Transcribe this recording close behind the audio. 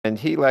And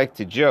he liked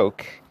to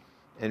joke,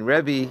 and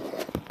Rebbe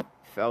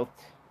felt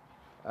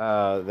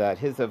that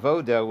his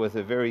avoda was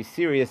a very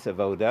serious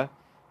avoda,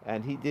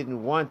 and he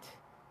didn't want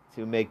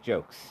to make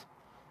jokes.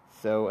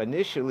 So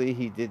initially,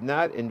 he did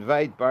not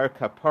invite Bar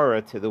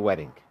Kapara to the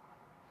wedding,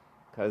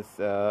 because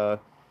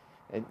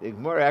and the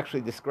Gemara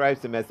actually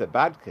describes him as a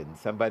badkin,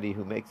 somebody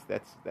who makes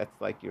that's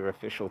like your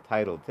official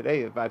title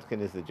today. A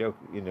badkin is a joke,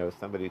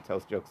 somebody who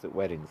tells jokes at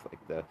weddings,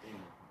 like the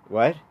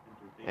what?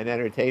 An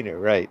entertainer,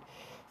 right?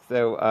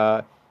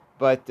 So,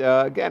 but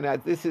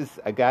again, this is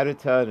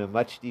Agarata and a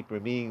much deeper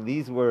meaning.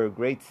 These were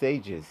great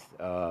sages,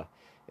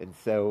 and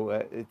so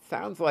it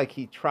sounds like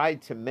he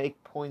tried to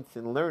make points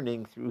in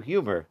learning through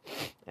humor.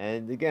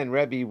 And again,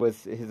 Rebbe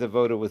his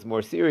avoda was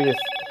more serious.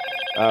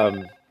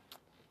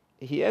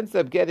 He ends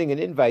up getting an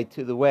invite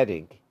to the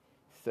wedding.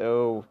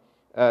 So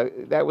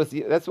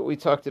that's what we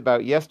talked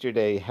about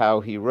yesterday. How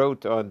he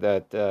wrote on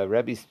that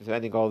Rebbe's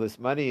spending all this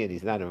money and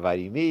he's not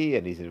inviting me,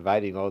 and he's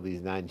inviting all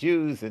these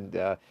non-Jews,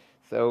 and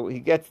so he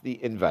gets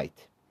the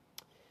invite.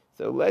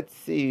 So let's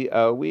see.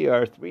 We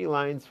are 3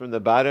 lines from the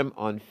bottom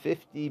on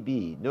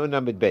 50b, no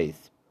numbered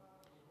base.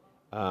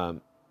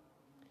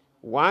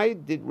 Why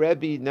did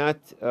Rebbe not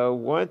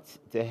want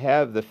to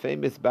have the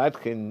famous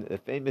Badkin, the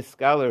famous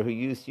scholar who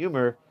used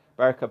humor,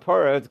 Bar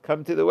Kapora, to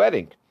come to the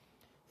wedding?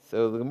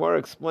 So the Gemara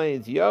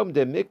explains, Yom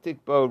de Miktik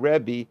Bo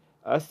Rebbe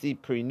Asi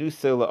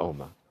Prinusa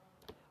Laoma.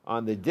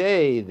 On the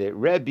day that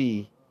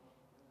Rebbe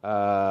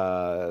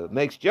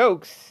makes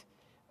jokes,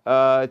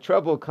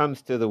 trouble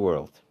comes to the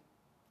world.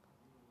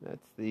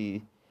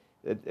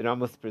 It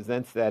almost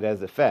presents that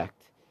as a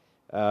fact.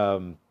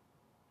 And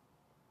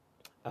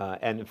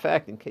in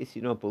fact, in case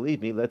you don't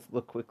believe me, let's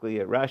look quickly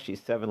at Rashi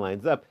 7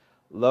 lines up.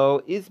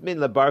 Lo izmin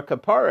la Bar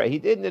Kapara. He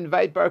didn't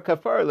invite Bar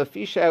Kapara,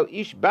 lafishau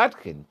ish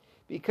batkin,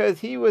 because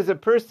he was a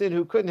person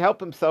who couldn't help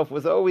himself,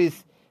 was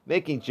always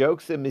making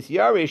jokes. And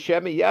misyare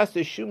shema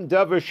yasa shum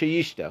davar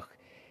sheyishtach.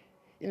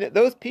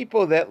 Those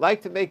people that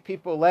like to make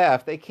people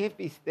laugh, they can't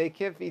be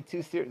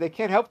too serious. They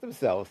can't help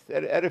themselves.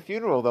 At a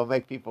funeral, they'll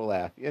make people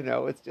laugh.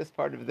 It's just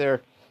part of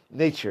their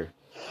nature.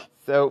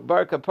 So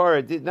Bar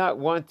Kapara did not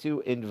want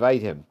to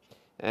invite him.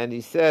 And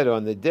he said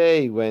on the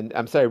day when,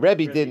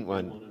 Rebbe didn't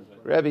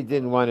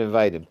want to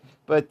invite him.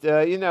 But,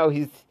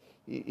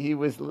 he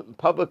was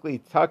publicly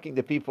talking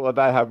to people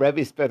about how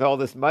Rebbe spent all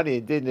this money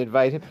and didn't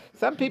invite him.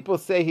 Some people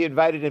say he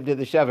invited him to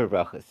the Sheva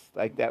Brachas.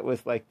 Like that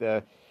was like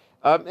the,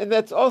 and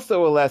that's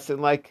also a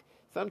lesson. Like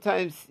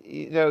sometimes,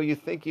 you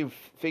think you've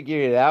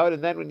figured it out,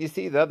 and then when you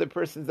see the other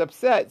person's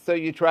upset, so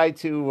you try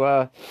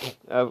to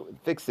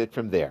fix it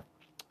from there.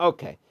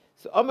 Okay.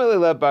 So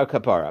Amalila Bar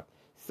Kapara.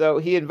 So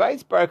he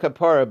invites Bar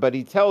Kapara, but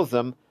he tells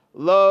him,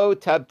 Lo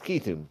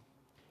tabkitum.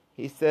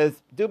 He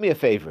says, do me a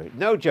favor,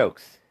 no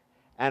jokes.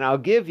 And I'll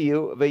give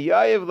you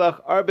v'yayev lach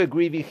arba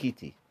grivi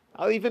chiti.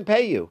 I'll even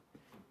pay you.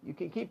 You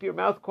can keep your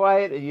mouth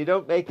quiet and you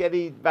don't make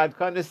any bad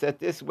badkanis at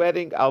this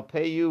wedding. I'll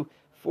pay you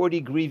 40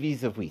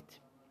 grivis of wheat.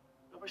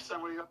 How much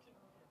time were you up to?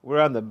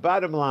 We're on the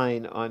bottom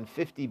line on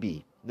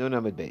 50b, no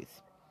numbered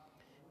base.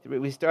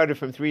 We started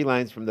from 3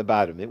 lines from the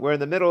bottom. We're in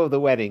the middle of the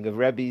wedding of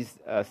Rebbe's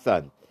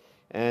son.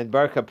 And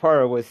Bar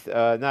Kapara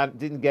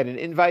didn't get an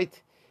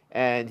invite,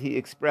 and he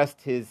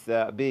expressed his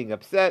being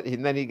upset,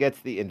 and then he gets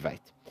the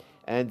invite.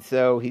 And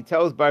so he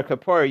tells Bar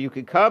Kapara, you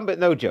can come, but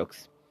no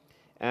jokes.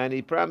 And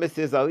he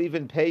promises, I'll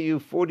even pay you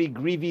 40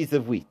 grivis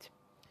of wheat.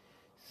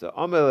 So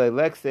Omer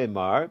Lexe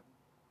Mar,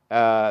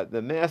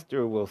 the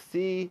master will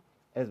see,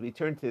 as we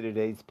turn to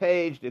today's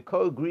page, the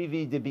Kol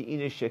Grivi de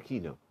Be'ina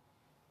Shekino.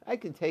 I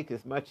can take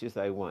as much as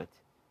I want.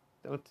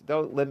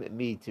 Don't limit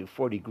me to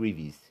 40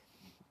 grivis.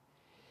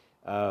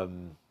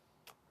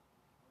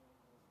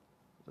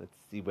 Let's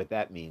see what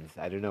that means.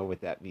 I don't know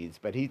what that means,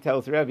 but he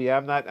tells Rebbe,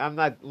 I'm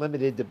not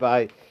limited to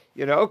buy.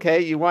 Okay,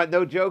 you want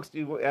no jokes?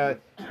 Then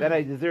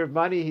I deserve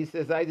money. He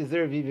says I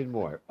deserve even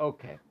more.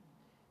 Okay,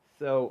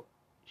 so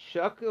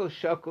shakel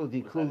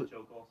dikul.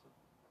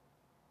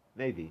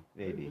 Maybe.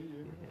 Yeah.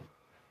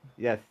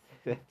 Yes,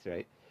 that's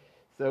right.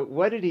 So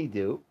what did he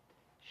do?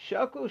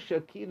 Shakel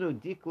shakino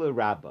dikla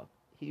rabba.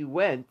 He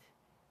went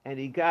and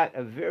he got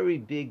a very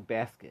big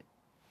basket.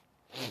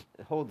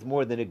 It holds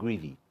more than a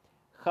grivi.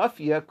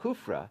 Chafia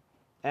kufra,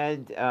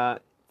 and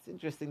it's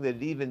interesting that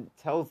it even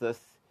tells us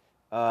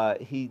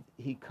he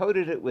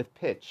coated it with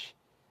pitch.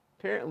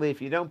 Apparently,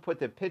 if you don't put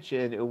the pitch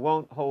in, it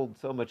won't hold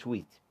so much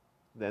wheat.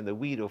 Then the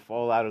wheat will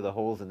fall out of the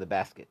holes in the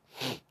basket.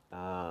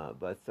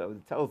 But so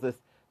it tells us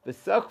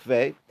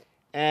v'sokve,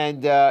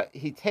 and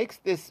he takes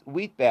this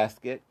wheat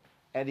basket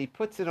and he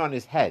puts it on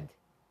his head.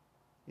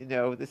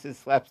 This is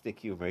slapstick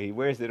humor. He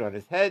wears it on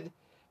his head.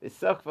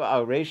 V'sokva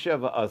al reisha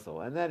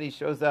v'azol, and then he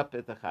shows up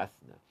at the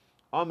chasna.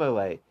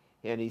 Amalei,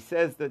 and he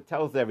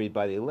tells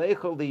everybody,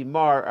 Leichol li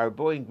mar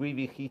arboin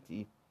grivi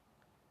chiti.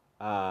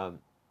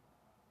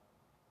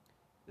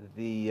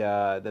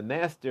 The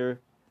master,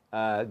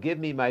 give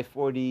me my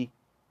 40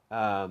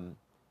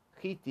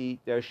 chiti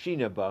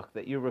darshina bach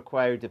that you're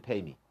required to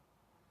pay me.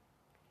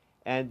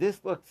 And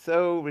this looked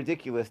so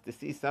ridiculous to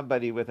see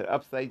somebody with an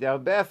upside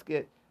down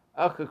basket.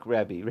 Achuk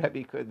Rebbe.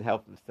 Rebbe couldn't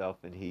help himself,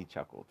 and he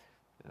chuckled.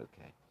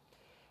 Okay.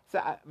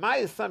 So my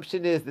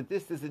assumption is that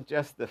this isn't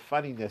just the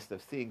funniness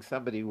of seeing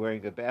somebody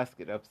wearing a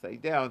basket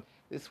upside down.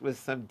 This was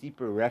some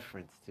deeper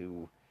reference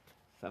to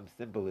some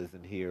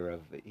symbolism here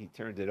of he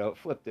turned it out,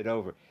 flipped it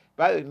over.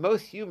 By the way,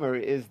 most humor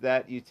is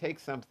that you take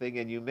something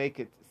and you make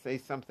it say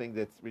something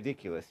that's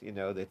ridiculous,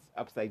 that's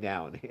upside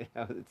down.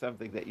 It's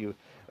something that you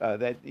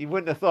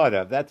wouldn't have thought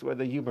of. That's where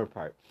the humor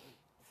part.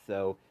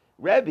 So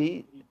Rebbe,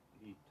 he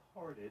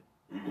tarred it.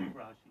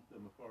 Rashi, the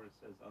Mephora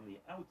says, on the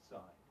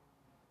outside,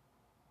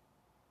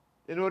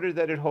 in order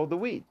that it hold the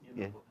wheat.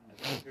 As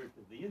compared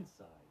to the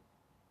inside.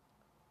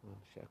 In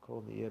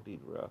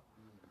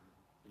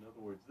other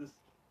words, this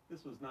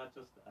was not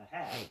just a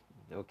hat.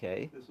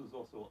 Okay. This was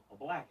also a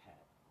black hat.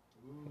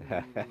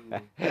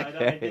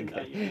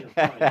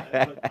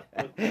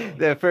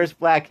 The first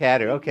black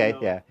hatter. Okay,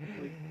 yeah.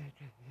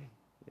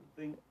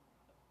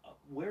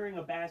 Wearing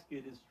a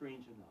basket is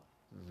strange enough,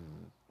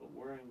 but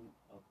wearing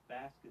a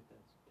basket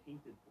that's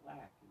painted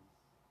black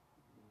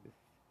is.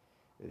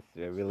 It's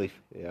really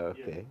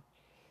okay.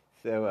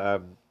 Yeah.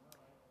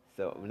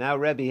 So now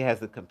Rebbe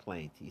has a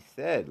complaint. He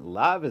said,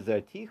 "Lav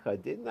azarticha,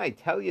 didn't I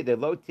tell you the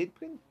lo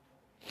tidpin?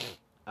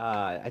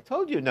 I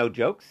told you no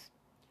jokes."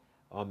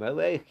 He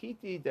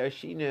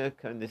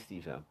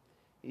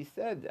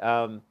said,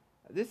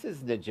 "This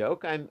isn't a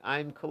joke.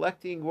 I'm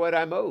collecting what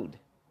I'm owed."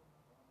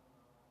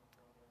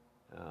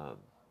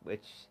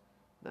 Which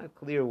not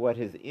clear what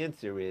his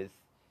answer is.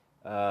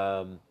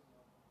 The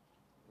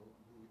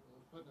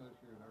footnote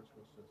here in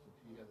Artsville says that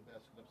he had the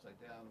basket upside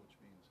down, which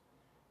means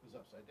it was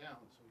upside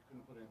down, so he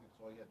couldn't put anything.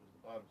 So all he had was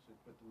the bottom, so he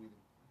put the wheat in.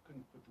 He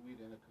couldn't put the wheat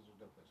in it because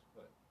there's no place to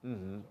put it.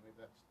 So maybe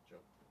that's the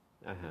joke.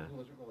 He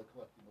wasn't really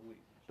collecting the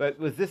wheat. But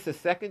was this a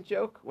second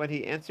joke when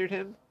he answered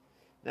him?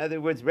 In other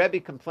words, Rebbe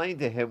complained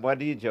to him,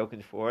 "What are you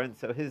joking for?" And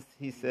so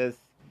he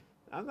says,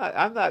 "I'm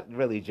not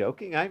really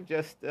joking. I'm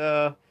just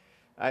I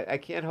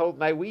can't hold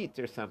my wheat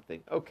or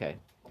something." Okay.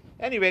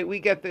 Anyway, we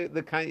get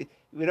the kind.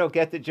 We don't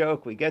get the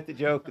joke. We get the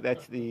joke.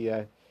 That's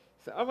the.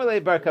 So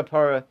Amalei Bar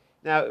Kapara.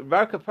 Now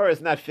Bar Kapara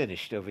is not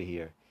finished over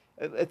here.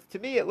 To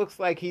me, it looks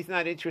like he's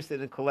not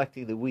interested in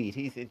collecting the wheat.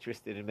 He's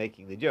interested in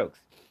making the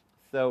jokes.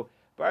 So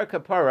Bar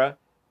Kapara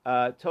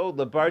told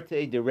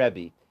Labarte de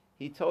Rebbe.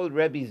 He told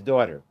Rebbe's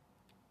daughter.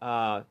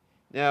 Now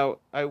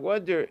I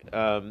wonder.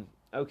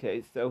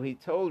 Okay, so he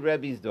told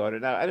Rebbe's daughter.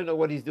 Now I don't know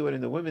what he's doing in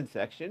the women's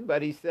section,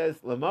 but he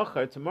says,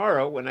 "Lamachar,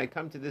 tomorrow when I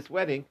come to this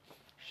wedding,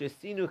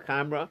 shesinu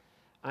chamra,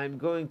 I'm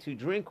going to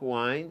drink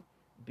wine,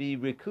 be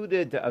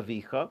rikuda de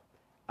avicha,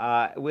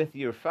 with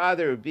your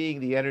father being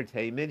the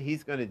entertainment.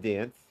 He's going to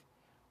dance,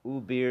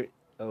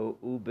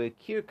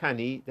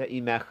 ubekirkani de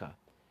imecha,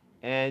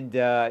 and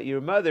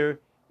your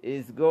mother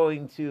is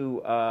going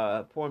to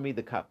pour me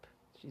the cup.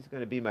 She's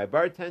going to be my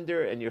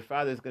bartender, and your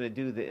father's going to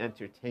do the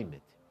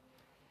entertainment."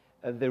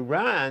 The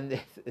Ran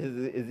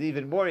is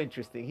even more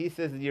interesting. He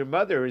says that your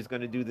mother is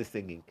going to do the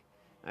singing.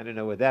 I don't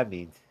know what that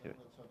means. That's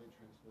how they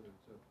translate it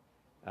too.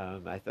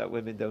 I thought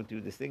women don't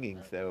do the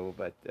singing,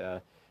 but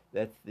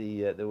that's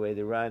the way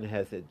the Ran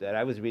has it. But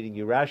I was reading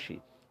Urashi.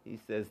 He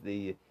says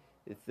it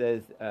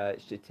says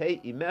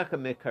shetei imecha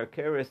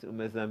mekarkeres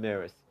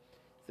umezameres.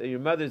 So your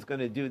mother's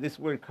going to do this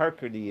word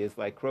karkani is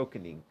like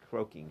croaking.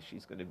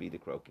 She's going to be the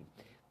croaking.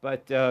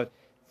 But brings down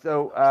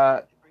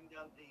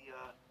the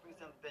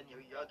Ben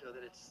Yehoyada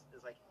that it's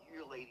like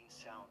ululating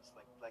sounds.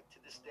 Like to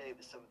this day,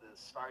 some of the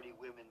Sephardi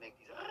women make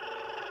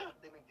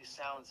these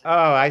sounds.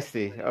 Oh, I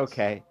see.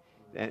 Okay,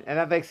 and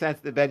that makes sense.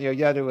 The Ben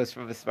Yehoyada was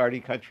from a Sephardi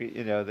country.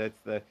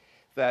 That's the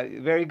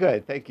very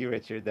good. Thank you,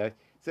 Richard.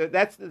 So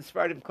that's the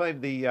Sephardim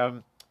claim.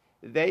 The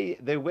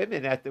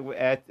women at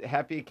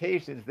happy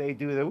occasions they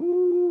do the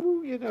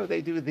woo.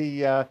 They do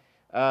the.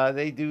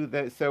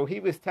 So he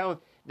was telling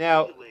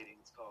now. Ululating,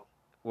 it's called.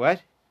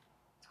 What?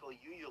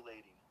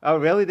 Ululating. Oh,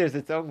 really? There's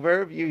its own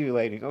verb,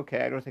 ululating.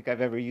 Okay, I don't think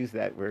I've ever used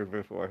that word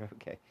before.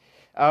 Okay,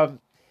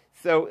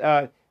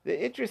 so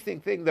the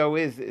interesting thing though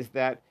is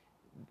that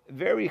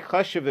very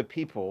chashuva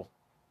people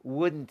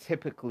wouldn't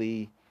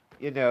typically,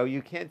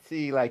 you can't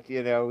see like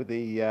the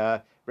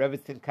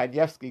Rebbetzin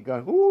Kanievsky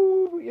going,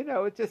 ooh,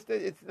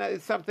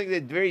 it's something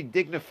that's very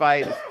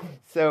dignified.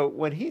 So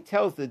when he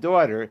tells the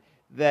daughter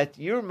that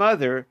your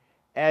mother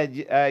and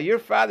your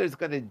father's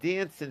going to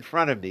dance in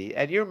front of me,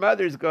 and your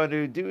mother's going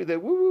to do the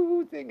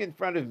woo thing in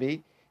front of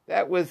me.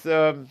 That was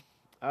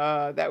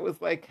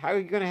like, how are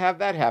you going to have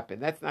that happen?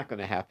 That's not going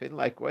to happen.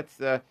 Like,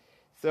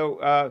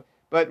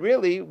 but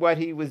really, what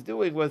he was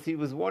doing was he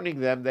was warning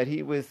them that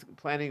he was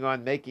planning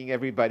on making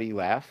everybody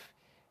laugh,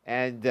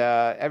 and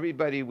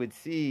everybody would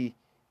see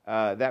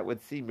that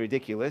would seem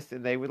ridiculous,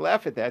 and they would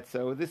laugh at that.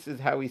 So this is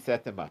how he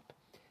set them up.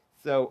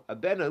 So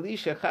Ben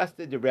Elisha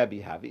Chasta de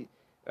Rebbe Havi.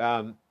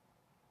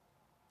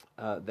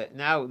 That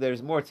now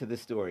there's more to the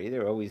story.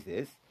 There always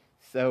is.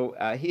 So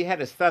he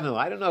had a son-in-law.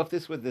 I don't know if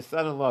this was the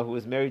son-in-law who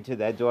was married to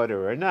that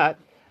daughter or not.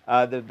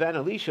 The Ben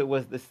Elisha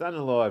was the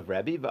son-in-law of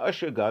Rebbe.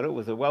 V'Asher Gadol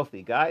was a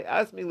wealthy guy.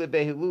 Asmi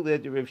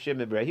lebehilule de Rav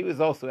Shimon ber. He was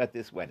also at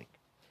this wedding.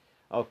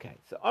 Okay,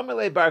 so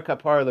Amalei Bar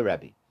Kapara le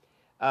Rebbe.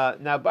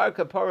 Now Bar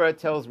Kapara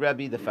tells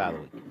Rebbe the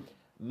following: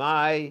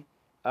 My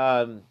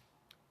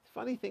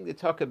funny thing to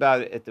talk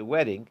about at the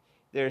wedding.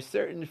 There are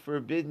certain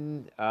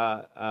forbidden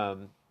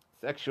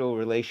sexual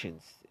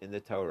relations in the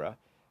Torah,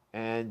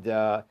 and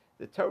the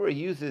Torah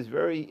uses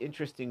very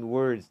interesting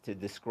words to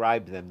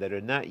describe them that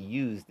are not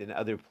used in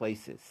other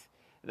places.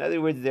 In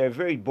other words, there are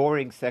very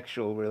boring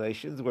sexual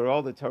relations where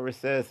all the Torah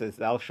says is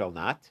 "thou shalt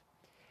not,"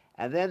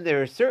 and then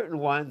there are certain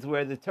ones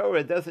where the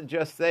Torah doesn't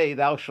just say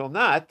 "thou shalt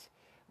not,"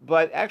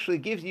 but actually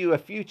gives you a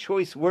few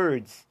choice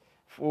words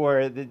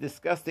for the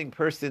disgusting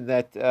person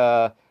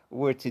that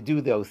were to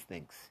do those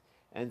things.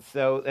 And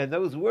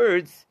those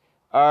words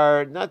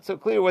are not so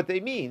clear what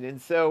they mean.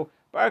 And so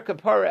Bar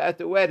Kapara at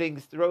the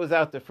weddings throws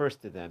out the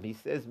first of them. He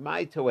says,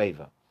 "My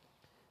toeva."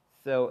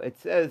 So it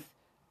says,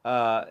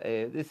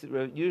 this is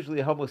usually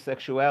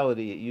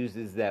homosexuality, it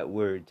uses that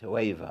word,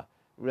 toeva.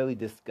 Really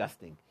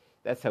disgusting.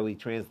 That's how we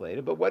translate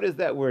it. But what does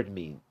that word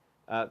mean?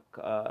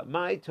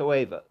 My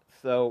toeva.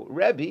 So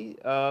Rebbe,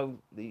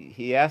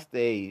 he asked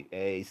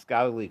a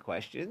scholarly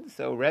question,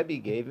 so Rebbe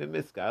gave him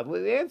a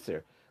scholarly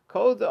answer.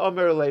 Kol de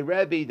Omer le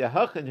Rebbe de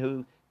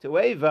Hachenhu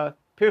Toeva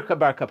Pircha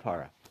Bar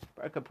Kapara.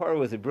 Bar Kapara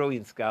was a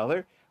brilliant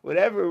scholar.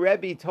 Whatever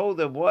Rebbe told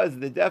him was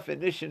the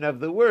definition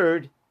of the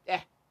word,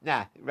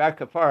 Bar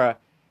Kapara,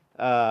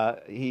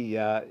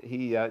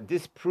 he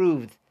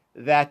disproved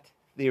that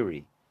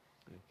theory.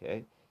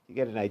 Okay. You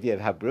get an idea of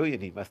how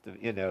brilliant he must have,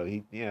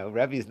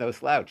 Rebbe is no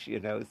slouch,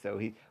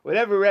 so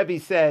whatever Rebbe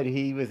said,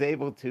 he was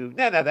able to,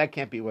 no, that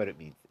can't be what it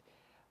means.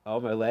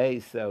 Omer le,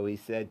 so he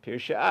said, Pir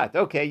Sha'at.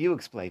 Okay, you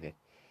explain it.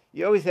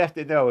 You always have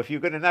to know, if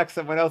you're going to knock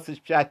someone else's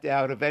pshat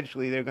down,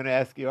 eventually they're going to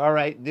ask you, all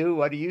right, Nu,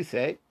 what do you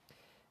say?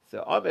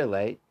 So Omer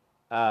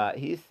le,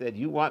 he said,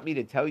 you want me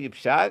to tell you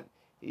pshat?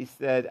 He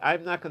said,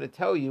 I'm not going to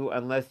tell you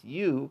unless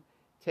you,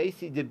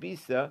 Tesi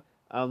debisa,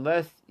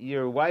 unless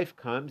your wife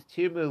comes,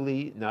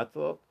 Tirmuli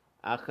natlo,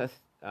 Achas,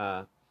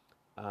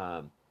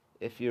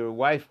 if your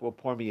wife will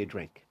pour me a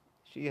drink.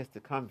 She has to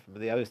come from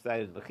the other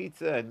side of the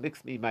Mechitza and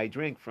mix me my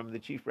drink from the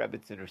chief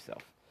Rebbitzin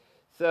herself.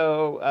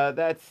 So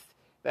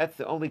that's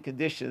the only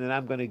condition that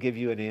I'm going to give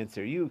you an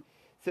answer.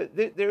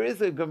 There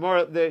is a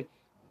Gemara.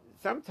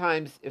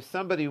 Sometimes if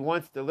somebody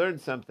wants to learn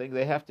something,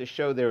 they have to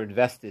show they're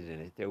invested in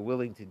it. They're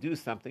willing to do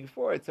something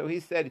for it. So he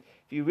said,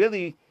 if you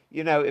really,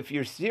 if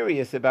you're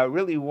serious about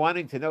really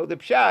wanting to know the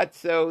pshat,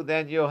 so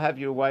then you'll have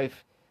your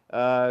wife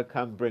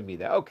come bring me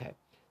that. Okay.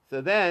 So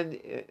then,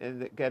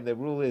 and again, the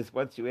rule is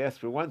once you ask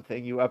for one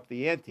thing, you up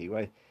the ante.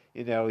 Well,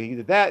 he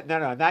did that.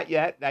 No, not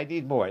yet. I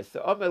need more.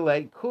 So,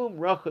 Omelei, kum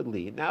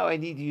rachadli. Now I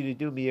need you to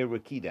do me a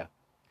rakida.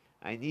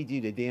 I need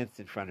you to dance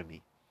in front of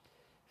me.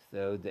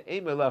 So, the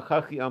emelach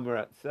hachi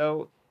amarak.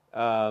 So,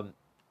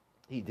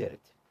 he did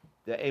it.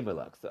 The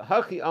emelach. So,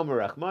 hachi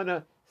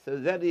amarachmana. So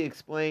then he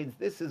explains,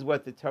 this is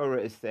what the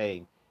Torah is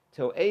saying.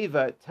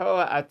 To'eva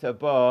toa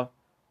ataba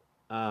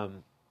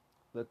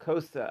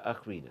lakosa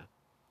achrina.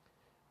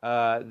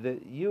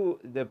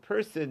 The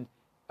person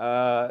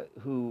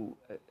who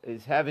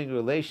is having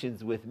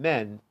relations with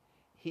men,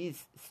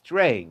 he's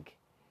straying.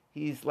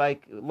 He's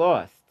like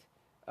lost.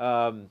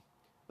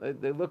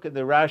 They look in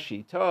the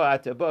Rashi.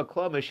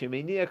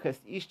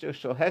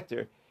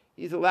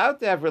 He's allowed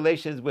to have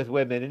relations with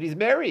women, and he's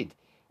married.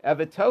 And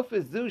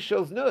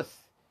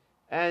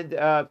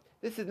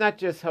this is not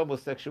just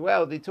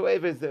homosexuality.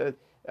 Toev is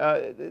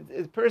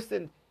a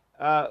person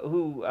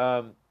who...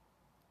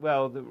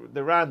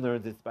 the Ran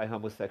learns it's by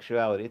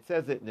homosexuality. It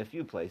says it in a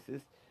few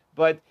places.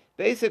 But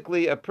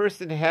basically, a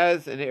person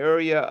has an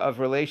area of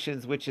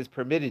relations which is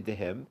permitted to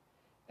him,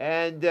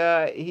 and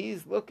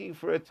he's looking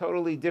for a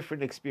totally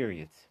different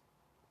experience.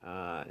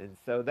 And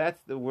so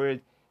that's the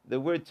word. The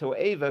word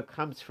to'eva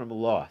comes from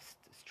lost,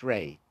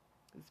 stray.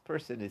 This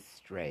person is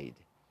strayed.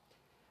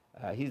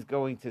 He's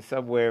going to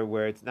somewhere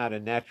where it's not a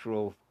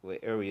natural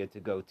area to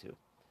go to.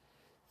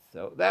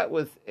 So that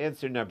was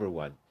answer number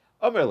one.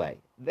 Omerle.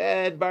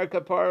 Then Bar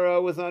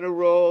Kapara was on a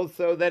roll,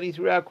 so then he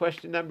threw out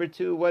question number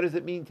two. What does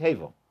it mean,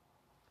 tevel?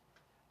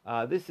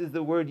 This is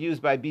the word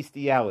used by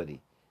bestiality.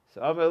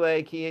 So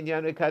Omerle, Ki and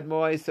Yana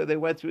Kadmoi, so they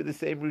went through the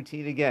same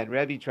routine again.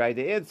 Rebbe tried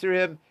to answer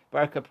him.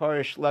 Bar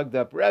Kapara slugged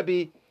up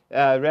Rebbe.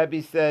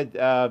 Rebbe said,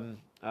 Bar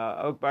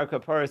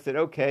Kapara said,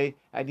 okay,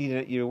 I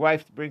need your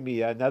wife to bring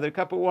me another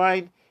cup of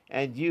wine,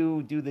 and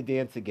you do the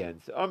dance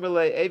again. So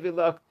Omerle,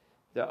 Evilach,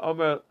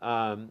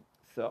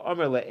 so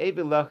Omerle,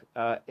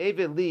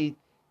 Evilach,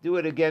 do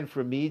it again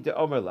for me, the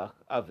Omerlach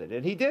of it.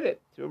 And he did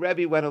it. So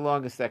Rebbe went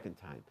along a second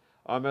time.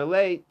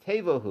 Omerle,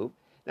 Tevelhu.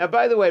 Now,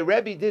 by the way,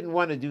 Rebbe didn't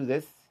want to do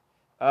this,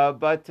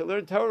 but to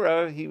learn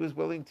Torah, he was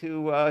willing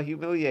to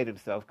humiliate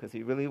himself because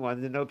he really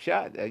wanted to know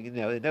Pshat. The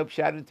no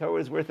Pshat in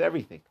Torah is worth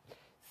everything.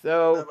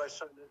 So,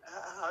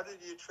 how did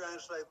you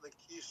translate the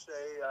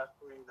Kisei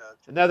Achrina?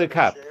 Another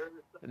cup.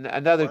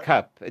 Another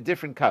cup. A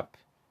different cup.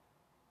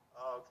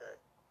 Oh, okay.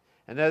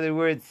 In other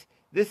words,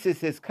 this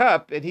is his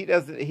cup, and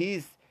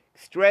he's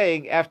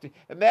straying after.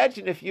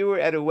 Imagine if you were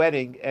at a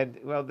wedding, and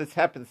this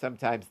happens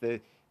sometimes. The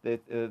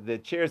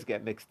chairs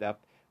get mixed up,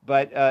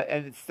 but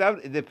and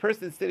the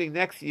person sitting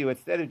next to you,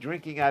 instead of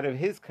drinking out of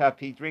his cup,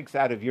 he drinks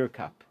out of your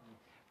cup.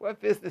 What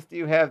business do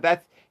you have?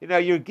 That's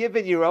you're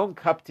given your own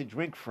cup to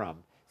drink from.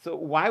 So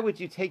why would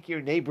you take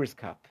your neighbor's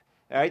cup?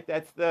 All right,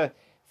 so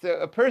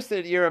a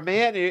person, you're a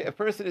man, a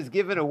person is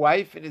given a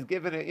wife and is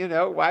given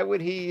why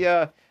would he,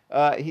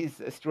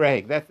 he's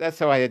straying. That's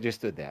how I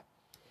understood that.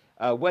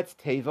 What's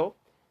tevel?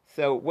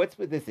 So what's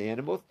with this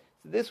animals?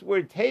 So this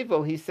word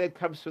tevel, he said,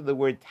 comes from the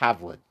word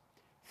tavlin,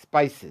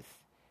 spices.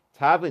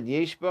 Tavlin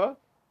yeshba,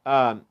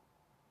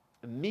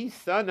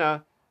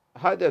 misana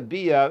hada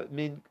bia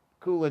min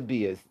kulan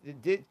bias.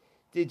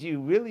 Did you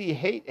really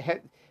hate?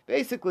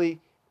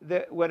 Basically,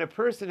 when a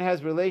person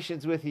has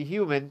relations with a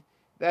human,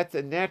 that's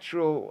a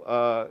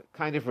natural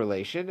kind of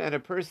relation, and a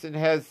person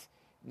has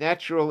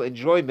natural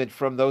enjoyment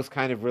from those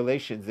kind of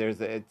relations. There's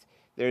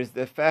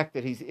the fact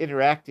that he's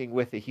interacting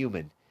with a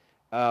human.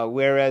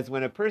 Whereas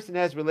when a person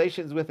has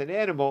relations with an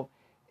animal,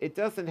 it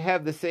doesn't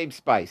have the same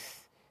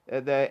spice.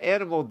 The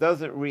animal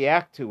doesn't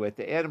react to it.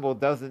 The animal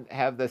doesn't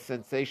have the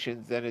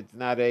sensations, and it's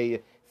not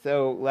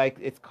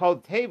it's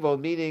called tevel,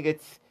 meaning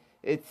it's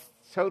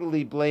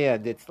totally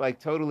bland. It's like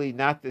totally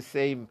not the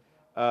same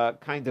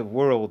kind of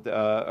world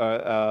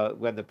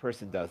when the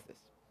person does this.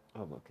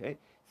 Okay.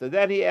 So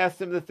then he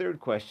asked him the third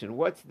question.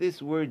 What's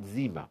this word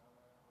zima?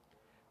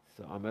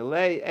 So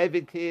Amalei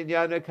Evid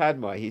Kinyana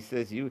Kadma. He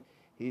says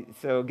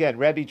so again,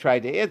 Rebbe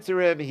tried to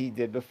answer him. He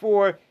did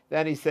before.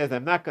 Then he says,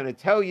 I'm not going to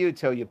tell you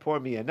till you pour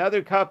me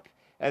another cup,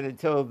 and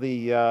until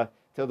the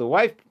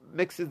wife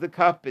mixes the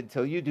cup,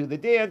 until you do the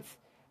dance.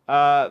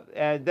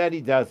 And then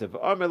he does it.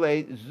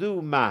 Amalei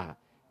Zuma.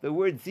 The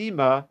word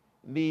zima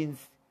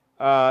means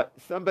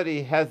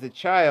somebody has a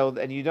child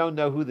and you don't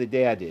know who the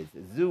dad is.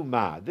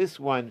 Zuma. This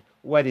one,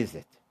 what is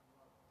it?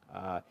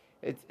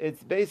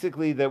 It's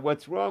basically that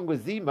what's wrong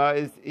with zima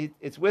is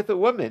it's with a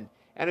woman,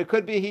 and it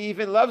could be he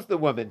even loves the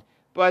woman,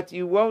 but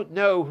you won't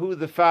know who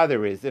the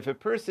father is. If a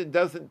person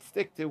doesn't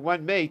stick to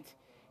one mate,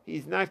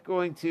 he's not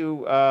going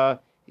to.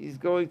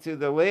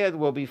 The land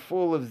will be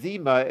full of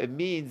zima. It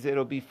means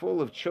it'll be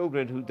full of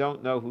children who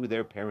don't know who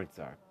their parents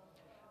are.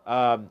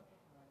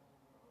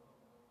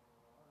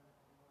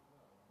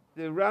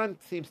 The Ran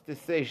seems to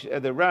say,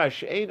 the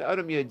Rash, Ein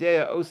Adam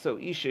Yodea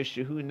Oso Isha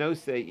Shehu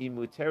Nose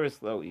Imu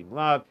Tereslo Im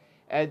Lav.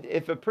 And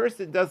if a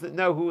person doesn't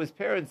know who his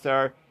parents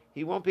are,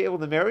 he won't be able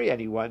to marry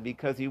anyone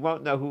because he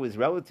won't know who his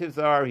relatives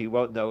are. He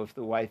won't know if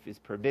the wife is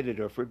permitted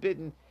or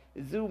forbidden.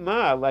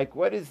 Zuma, like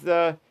what is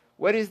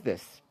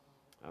this?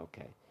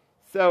 Okay.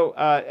 So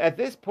at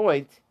this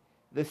point,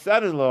 the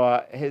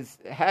son-in-law has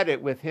had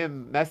it with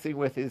him messing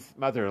with his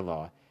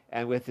mother-in-law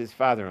and with his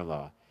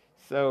father-in-law.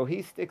 So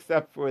he sticks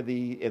up for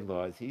the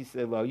in-laws. He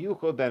said, "Lo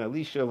yuchol ben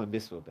Elisha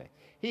lemisvabe."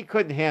 He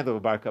couldn't handle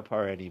Bar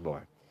Kapara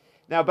anymore.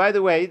 Now, by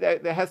the way,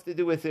 that has to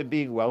do with him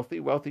being wealthy.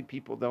 Wealthy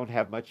people don't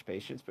have much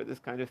patience for this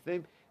kind of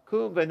thing.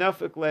 Kum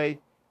benafik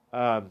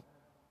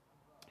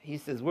he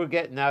says, "We're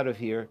getting out of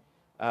here."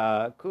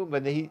 Kum,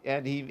 and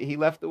he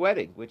left the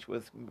wedding, which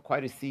was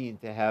quite a scene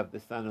to have the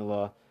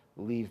son-in-law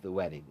leave the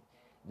wedding.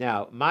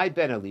 Now, my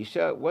Ben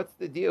Elisha, what's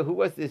the deal? Who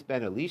was this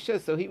Ben Elisha?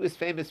 So he was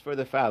famous for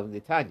the following,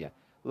 Netanya.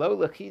 Lo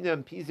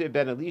lachinam pizer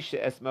Ben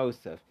Elisha es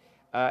Mosef.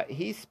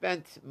 He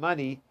spent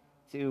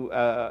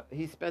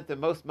the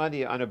most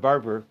money on a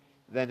barber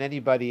than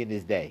anybody in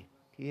his day.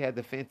 He had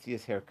the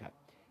fanciest haircut.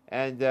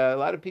 And a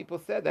lot of people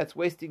said that's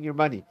wasting your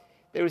money.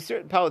 There was a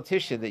certain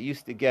politician that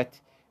used to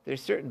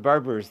there's certain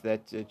barbers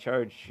that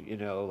charge,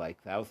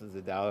 like thousands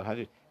of dollars,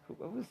 hundreds.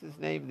 What was his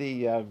name?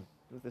 It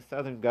was the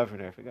Southern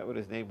governor. I forgot what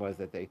his name was,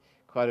 that they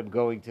caught him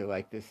going to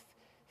like this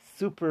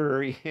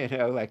super,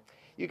 like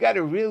you got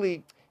to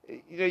really,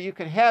 you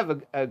can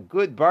have a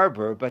good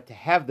barber, but to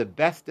have the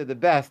best of the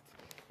best,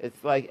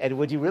 it's like, and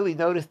would you really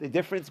notice the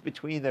difference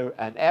between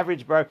an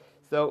average barber?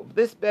 So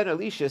this Ben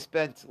Elisha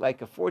spent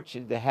like a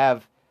fortune to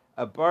have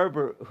a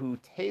barber who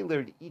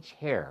tailored each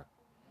hair.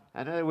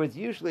 In other words,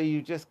 usually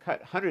you just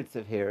cut hundreds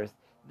of hairs.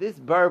 This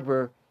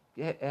barber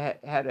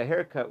had a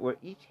haircut where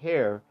each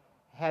hair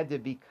had to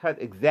be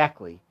cut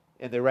exactly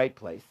in the right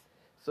place.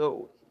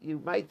 So you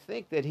might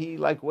think that he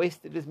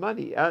wasted his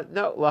money.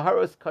 No,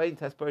 Laharos Kohen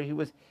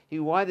Taspar, he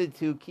wanted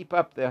to keep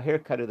up the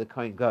haircut of the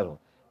Kohen Gadol.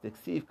 The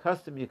Ksiv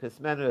custom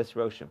Yukasmenu es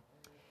Roshim.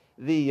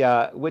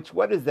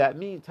 What does that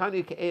mean?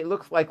 Tani, it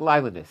looks like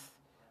lilanis.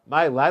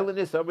 My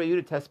lilanis over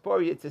Yudah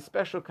Taspori, it's a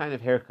special kind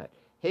of haircut.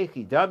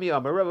 Hechi Dami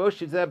Amarav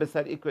Oshizeh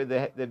Besad Ikra.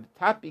 The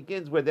top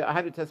begins where the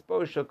Ahadu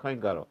Taspori shel Kohen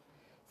Gadol.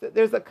 So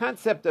there's a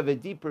concept of a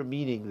deeper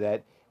meaning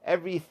that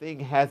everything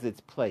has its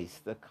place.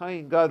 The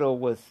Kohen Gadol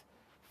was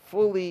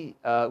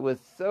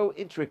so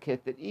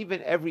intricate that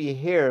even every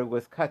hair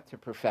was cut to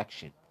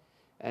perfection.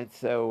 And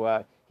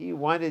so he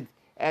wanted,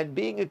 and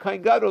being a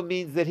Kohen Gadol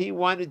means that he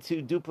wanted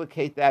to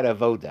duplicate that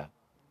avoda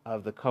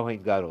of the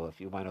Kohen Gadol,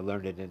 if you want to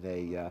learn it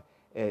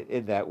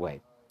in that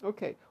way.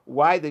 Okay,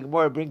 why the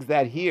Gemara brings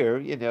that here,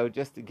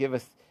 just to give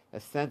us a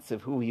sense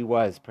of who he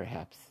was,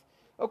 perhaps.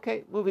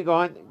 Okay, moving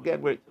on.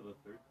 Again, what?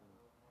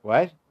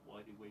 Why did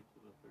he wait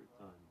till the third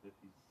time if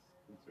he's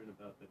concerned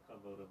about the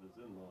kavod of his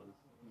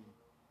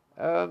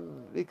in-laws?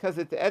 Because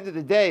at the end of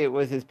the day, it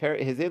was his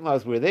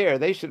in-laws were there.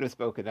 They should have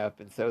spoken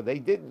up, and so they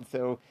didn't.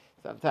 So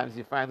sometimes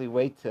you finally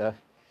wait to,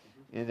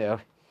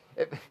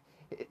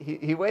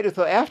 he waited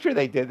till after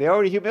they did. They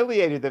already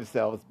humiliated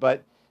themselves,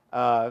 but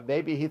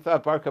maybe he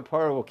thought Bar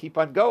Kappara will keep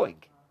on going.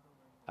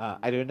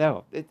 I don't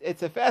know.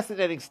 It's a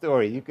fascinating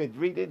story. You could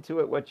read into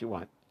it what you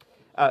want.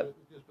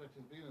 Just back to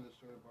the beginning of the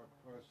story, Bar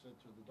Kappara said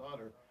to the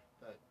daughter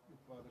that your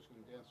father's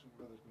going to dance, your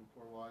mother's going to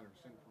pour wine or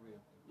sing for me.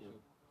 And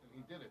he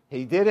did it.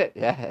 He did it.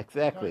 Yeah,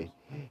 exactly.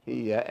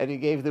 And he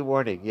gave the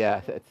warning. Yeah,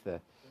 that's going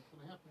to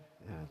happen.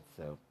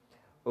 So,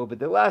 but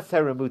the last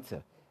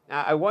Haramutza.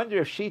 Now, I wonder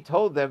if she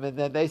told them, and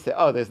then they said,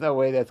 "Oh, there's no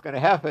way that's going to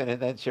happen,"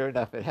 and then sure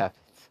enough, it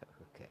happened.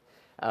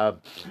 So,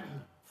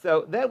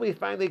 so then we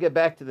finally get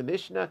back to the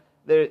Mishnah.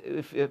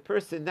 If a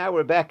person, now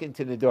we're back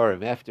into Nedorim.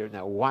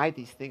 Now why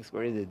these things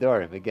were in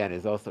Nedorim again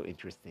is also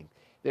interesting.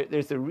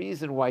 There's a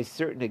reason why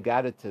certain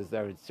Agadatas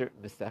are in certain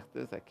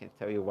Masechtas. I can't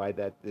tell you why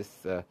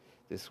this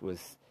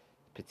was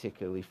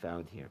particularly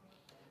found here.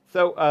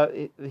 So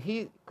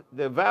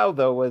the vow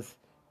though was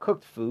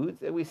cooked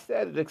foods, and we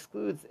said it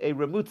excludes a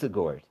Ramutza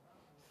gourd.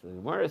 So the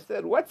Gemara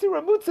said, "What's a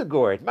Ramutza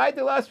gourd? My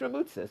delas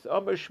Ramutza." So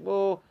Omer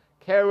Shmuel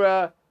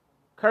Kara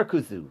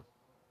Karkuzu.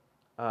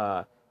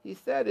 He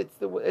said it's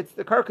the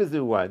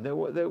Karkazu one,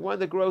 the one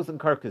that grows in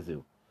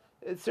Karkazu.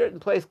 It's a certain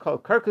place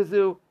called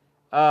Karkazu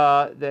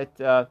that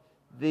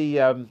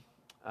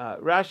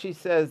Rashi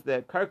says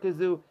that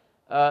Karkazu,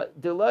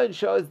 Delon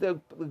shows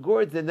the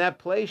gourds in that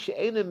place, you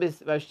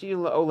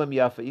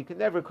can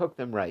never cook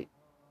them right.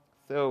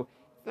 So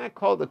it's not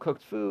called a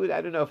cooked food. I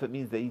don't know if it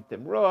means they eat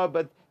them raw,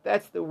 but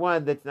that's the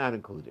one that's not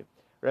included.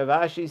 Rav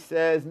Ashi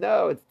says,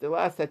 no, it's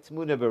Delas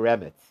Hatzmuna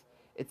Beremetz.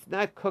 It's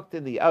not cooked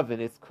in the oven,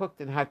 it's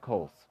cooked in hot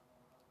coals.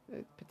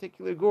 A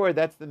particular gourd,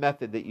 that's the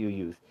method that you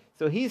use.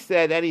 So he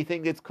said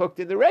anything that's cooked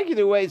in the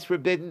regular way is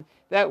forbidden.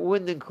 That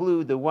wouldn't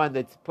include the one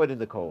that's put in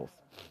the coals.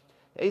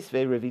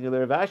 Esvei Ravina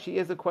Rav Ashi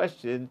has a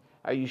question.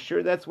 Are you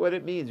sure that's what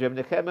it means? Rav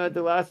Nechema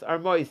Delas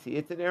Armoisi.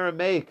 It's an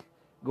Aramaic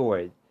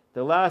gourd.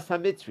 Delas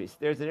Hamitzris.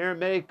 There's an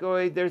Aramaic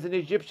gourd. There's an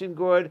Egyptian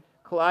gourd.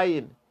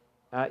 Klayim.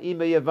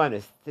 Ima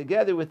Yavanis.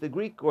 Together with the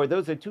Greek gourd,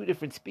 those are two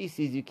different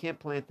species. You can't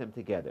plant them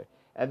together.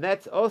 And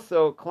that's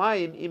also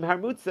Klayim Im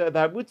Harmutza.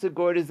 The Harmutza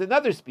gourd is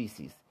another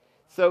species.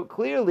 So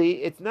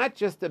clearly, it's not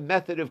just a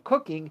method of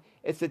cooking,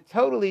 it's a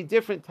totally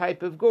different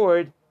type of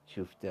gourd.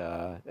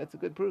 Shufta. That's a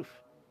good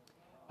proof.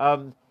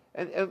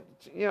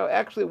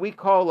 Actually we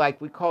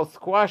call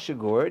squash a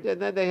gourd,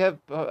 and then they have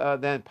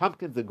then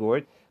pumpkins a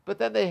gourd, but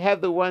then they have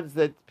the ones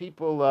that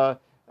people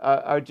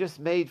are just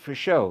made for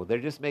show. They're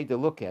just made to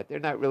look at. They're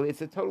not really,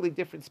 it's a totally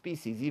different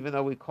species, even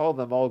though we call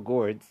them all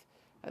gourds.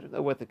 I don't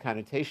know what the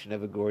connotation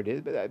of a gourd is,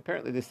 but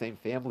apparently the same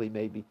family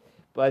maybe.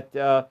 But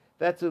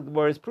that's what the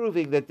Gemara is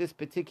proving, that this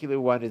particular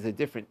one is a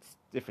different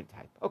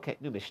type. Okay,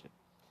 new Mishnah.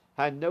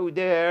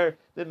 Hanoder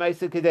the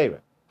Maisa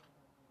Kedera.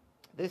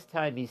 This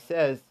time he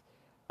says,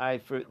 Yeah, I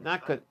just want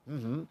to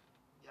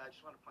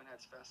point out,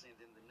 it's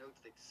fascinating. In the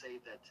notes they say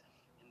that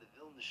in the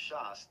Vilna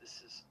Shas,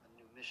 this is a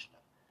new Mishnah.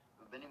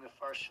 But many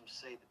Mefarshim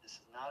say that this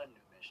is not a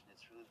new Mishnah.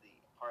 It's really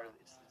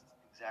it's the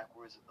exact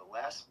words of the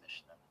last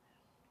Mishnah.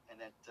 And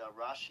that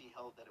Rashi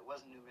held that it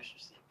was a new Mishnah,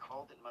 so he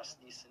called it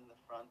Masnis in the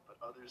front, but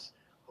others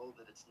hold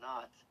that it's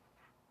not.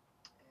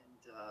 And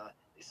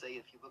they say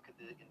if you look at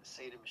in the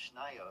Seder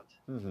Mishnayot,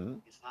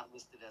 it's not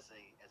listed as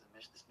a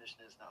Mishnah. This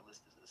Mishnah is not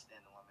listed as a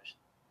standalone Mishnah.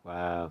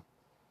 Wow,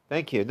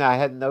 thank you. No, I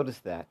hadn't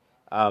noticed that.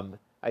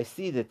 I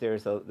see that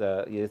there's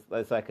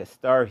it's like a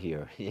star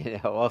here,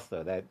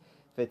 also that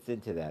fits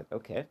into that.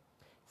 Okay,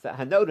 so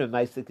Hanoda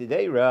Ma'aseh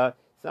Kedera,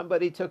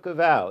 somebody took a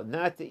vow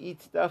not to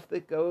eat stuff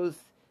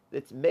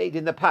that's made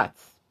in the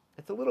pots.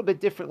 It's a little bit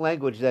different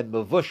language than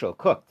mavushal,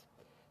 cooked.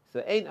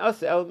 So ein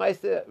asa el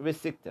ma'aseh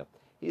resikta.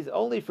 He's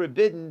only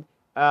forbidden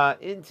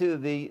into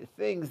the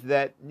things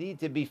that need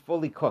to be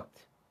fully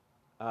cooked.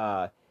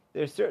 There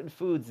are certain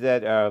foods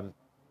that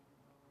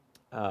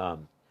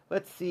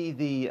let's see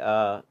the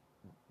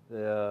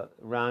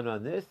Ran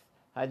on this.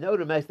 What's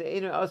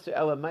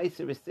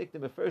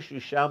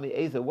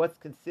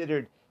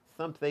considered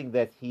something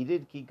that's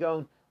heated?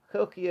 Kigon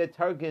chilkia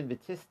targin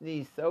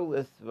v'tisni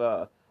solis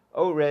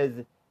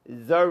v'orez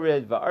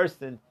zared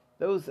v'arsen.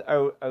 Those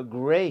are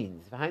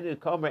grains. There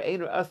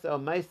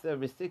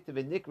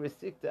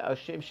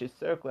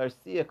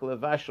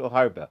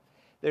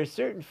are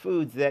certain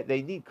foods that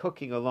they need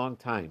cooking a long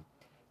time.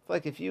 It's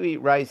like if you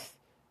eat rice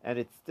and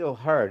it's still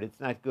hard,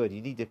 it's not good.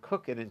 You need to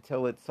cook it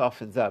until it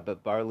softens up.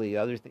 But barley,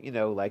 other things,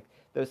 like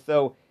those.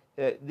 So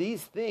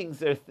these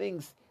things are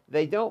things.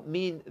 They don't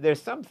mean.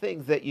 There's some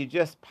things that you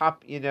just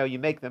pop. You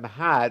make them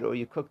hot or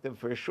you cook them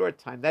for a short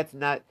time. That's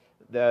not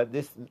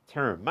this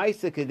term.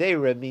 Ma'aseh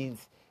Kedera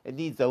means it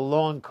needs a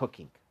long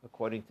cooking,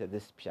 according to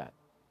this pshat.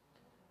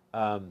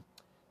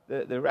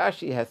 The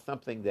Rashi has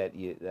something that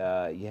you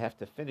have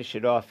to finish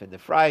it off in the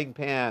frying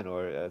pan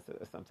or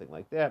something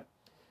like that.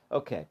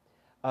 Okay.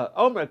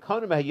 Omer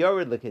konim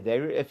hayored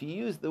l'kedera. If you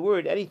use the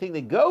word anything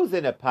that goes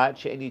in a pot,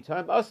 she'eni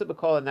time, also be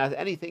called not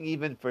anything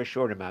even for a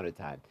short amount of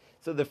time.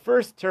 So the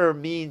first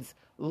term means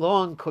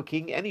long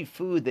cooking, any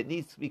food that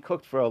needs to be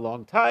cooked for a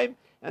long time,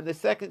 and the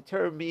second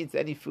term means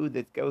any food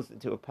that goes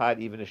into a pot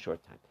even a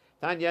short time.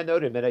 Tanya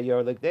noted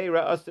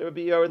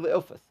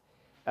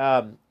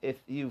if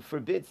you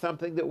forbid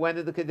something that went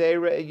in the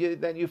Kedera,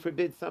 then you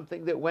forbid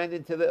something that went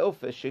into the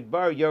Ilfas.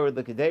 Shigbar Yor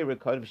the Kedera,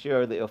 Kodem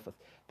Shir the Ilfas.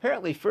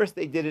 Apparently, first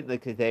they did it in the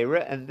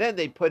Kedera, and then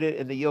they put it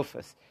in the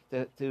Ilfas.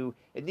 It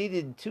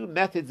needed 2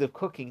 methods of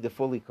cooking to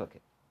fully cook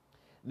it.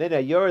 Mina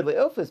Yor the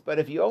Ilfas, but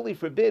if you only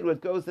forbid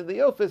what goes in the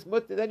Ilfas,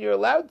 then you're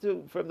allowed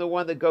to from the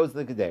one that goes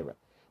in the Kedera.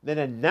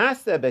 Mina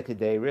Nasa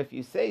Bekedera, if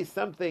you say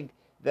something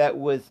that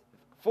was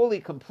fully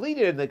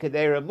completed in the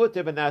Kedera,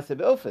 mutter b'nasa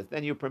b'ilfas,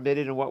 then you're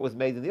permitted in what was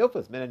made in the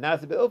ilfas. Mina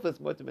nasa b'ilfas,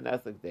 mutter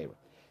b'nasa Kedera.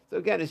 So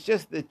again, it's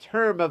just the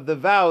term of the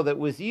vow that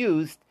was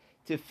used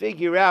to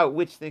figure out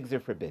which things are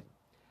forbidden.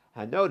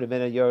 Hanoda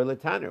mina yor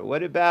l'taner.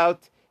 What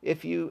about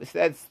if you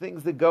said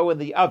things that go in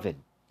the oven?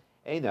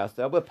 So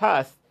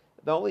b'pas,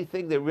 the only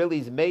thing that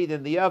really is made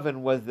in the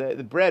oven was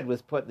the bread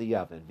was put in the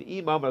oven.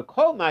 V'imam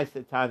kol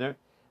ma'aseh taner.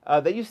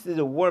 They used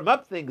to warm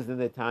up things in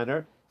the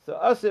taner. So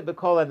aseh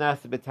b'kol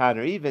anasa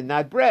b'taner, even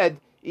not bread,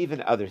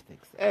 even other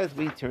things. As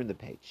we turn the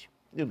page,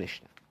 new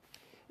Mishnah.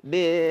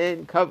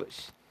 Min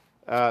kavush.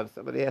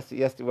 Somebody asked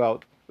yesterday.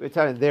 Well, we were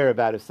talking there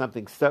about if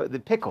something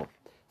the pickle.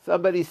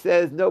 Somebody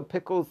says no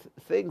pickles,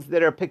 things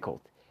that are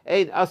pickled.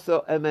 Ein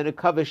aso emen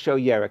kavush sho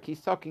yerek.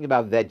 He's talking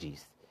about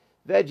veggies.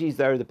 Veggies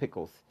are the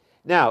pickles.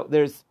 Now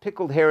there's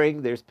pickled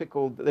herring. There's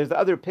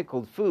other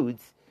pickled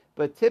foods.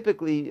 But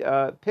typically,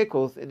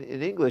 pickles in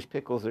English,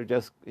 pickles are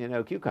just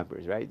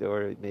cucumbers, right,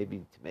 or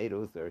maybe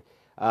tomatoes, or.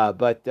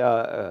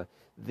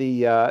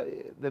 The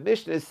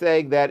Mishnah is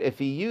saying that if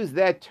he used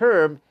that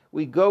term,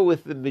 we go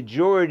with the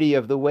majority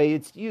of the way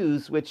it's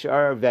used, which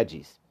are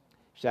veggies.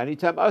 Shani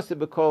tam asa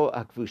b'kol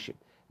hakvushim.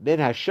 Min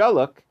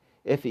hashaluk,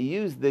 if he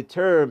used the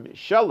term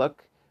shaluk,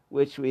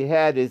 which we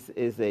had is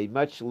a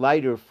much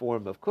lighter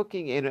form of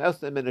cooking, and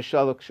asa min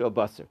hashaluk shel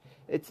basar.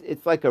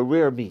 It's like a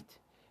rare meat.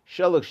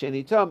 Shaluk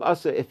sheni tam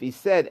asa, if he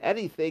said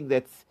anything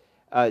that's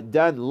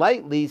done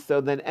lightly, so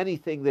then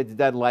anything that's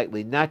done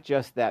lightly, not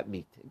just that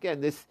meat.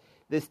 Again, this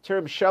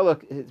term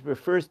shaluk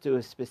refers to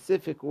a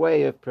specific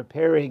way of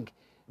preparing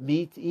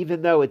meat,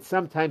 even though it's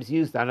sometimes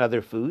used on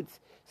other foods.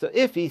 So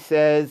if he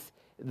says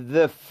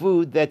the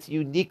food that's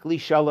uniquely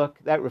shaluk,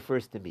 that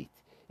refers to meat.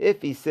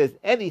 If he says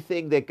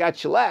anything that got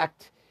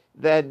shellacked,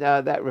 then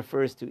that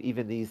refers to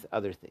even these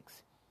other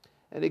things.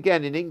 And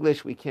again, in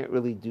English, we can't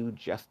really do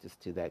justice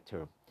to that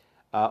term.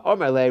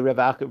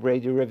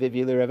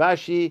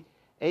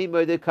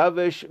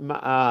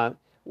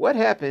 What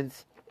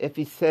happens if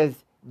he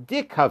says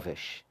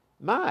dikavish?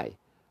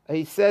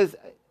 He says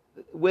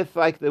with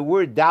like the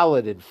word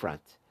dalet in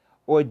front,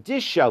 or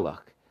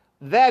dishalach,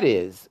 that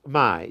is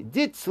my,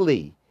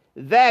 ditzli,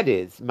 that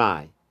is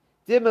my,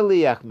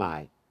 dimaliach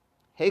my,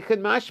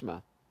 heikan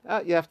mashma.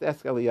 You have to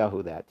ask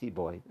Eliyahu that,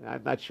 T-boy,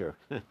 I'm not sure.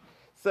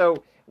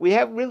 So we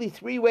have really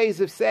 3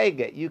 ways of saying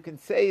it. You can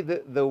say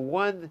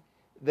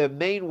the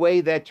main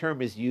way that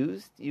term is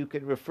used. You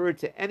can refer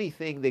to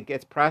anything that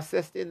gets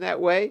processed in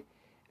that way,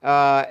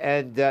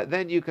 and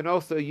then you can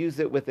also use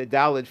it with the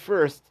dalet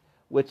first,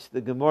 which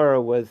the Gemara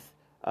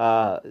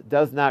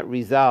does not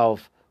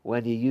resolve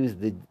when you use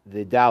the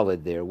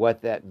dalet there,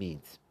 what that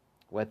means,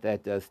 what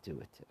that does to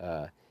it.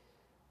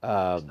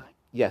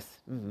 Yes.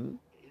 Mm-hmm.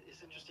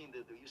 It's interesting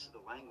the use of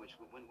the language.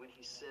 When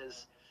he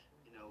says,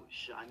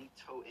 shani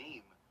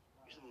to'im,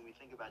 usually when we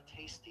think about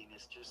tasting,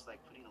 it's just like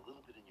putting a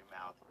little bit in your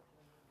mouth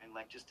and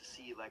like just to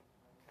see like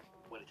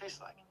what it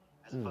tastes like,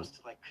 as opposed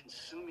to like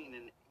consuming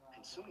it.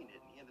 And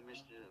the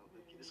Mishnah,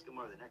 this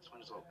Gemara, the next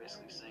one is all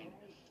basically saying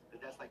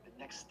that's like the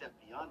next step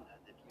beyond that.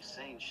 If you're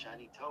saying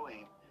shani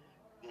to'im,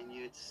 then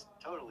it's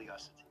totally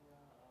asati.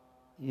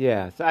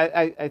 Yeah, so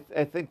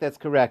I think that's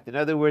correct. In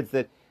other words,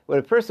 that what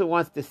a person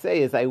wants to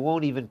say is, I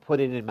won't even put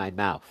it in my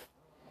mouth.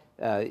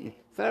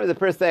 Sometimes the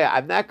person say,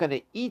 I'm not going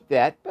to eat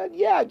that, but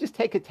yeah, just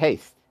take a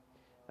taste.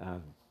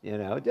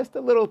 Just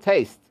a little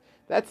taste.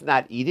 That's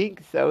not eating.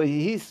 So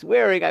he's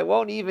swearing, I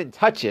won't even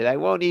touch it. I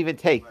won't even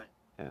take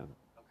it.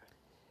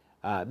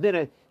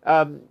 Then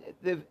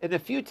and a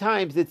few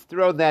times it's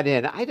thrown that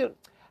in.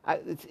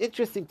 It's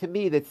interesting to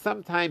me that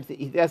sometimes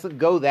he doesn't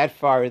go that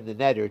far in the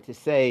neder to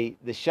say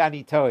the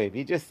shani toim.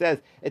 He just says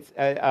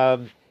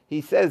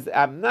he says,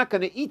 I'm not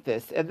going to eat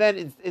this, and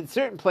then in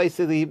certain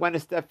places he went a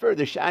step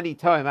further. Shani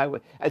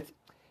toim.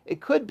 It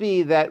could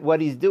be that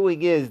what he's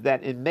doing is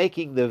that in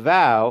making the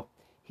vow,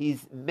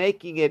 he's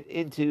making it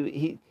into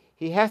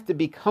he has to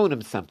be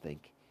konim something.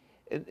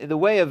 And the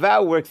way a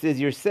vow works is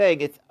you're saying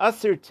it's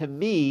usher to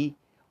me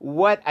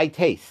what I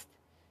taste.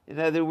 In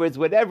other words,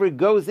 whatever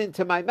goes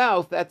into my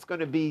mouth, that's going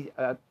to be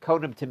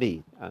konim to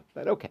me.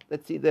 But okay,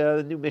 let's see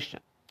the new Mishnah.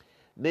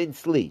 Min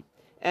sli,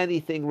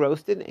 anything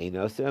roasted,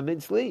 einosa min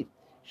sli.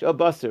 Shel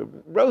basar,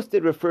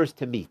 roasted refers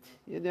to meat.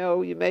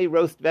 You may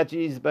roast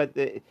veggies, but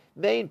the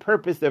main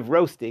purpose of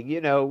roasting,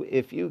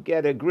 if you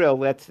get a grill,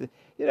 that's,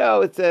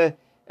 it's a.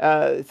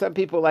 Some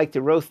people like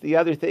to roast the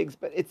other things,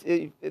 but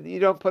you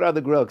don't put on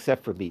the grill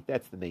except for meat.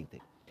 That's the main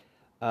thing.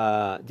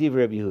 Divrei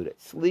Rabbi Yehuda.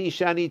 Sli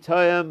shani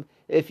toyam.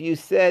 If you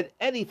said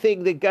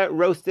anything that got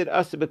roasted,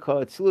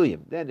 asabikol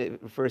etzluyim, then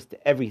it refers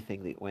to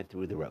everything that went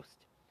through the roast.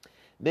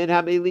 Min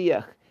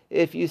hameliach.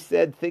 If you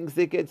said things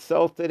that get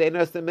salted,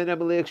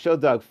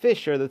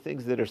 fish are the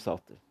things that are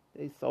salted.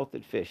 They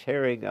salted fish,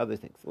 herring, other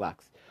things,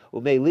 lax.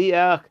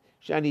 Umeliach,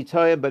 shani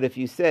toyim, but if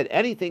you said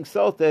anything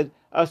salted,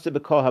 asur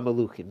b'kol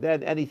hamalukim,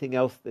 then anything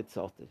else that's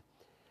salted.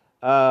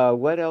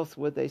 What else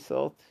would they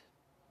salt?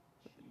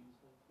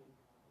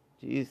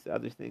 Cheese,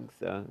 other things,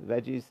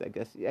 veggies, I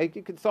guess. Yeah,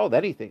 you can salt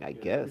anything, I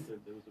guess.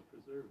 There was a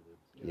preservative.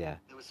 Yeah.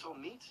 There was salt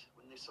meat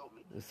when they sold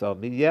meat. Salt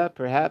meat, yeah,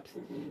 perhaps.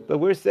 But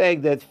we're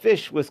saying that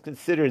fish was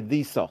considered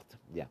the salt.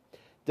 Yeah.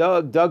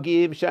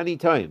 Dugim, shani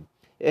toyim.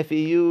 If you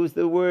use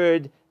the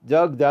word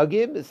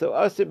dugim, so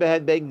asur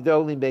behen ben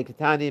gdolim, ben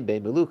katanim,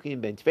 ben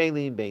melukim, ben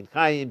tfeilim, ben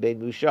chayim, ben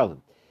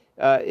mushalim.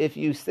 If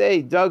you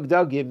say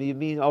dugim, you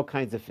mean all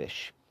kinds of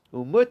fish.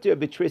 Umutter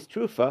betris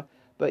trufa,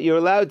 but you're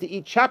allowed to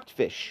eat chopped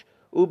fish.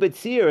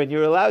 Ubetzir, and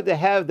you're allowed to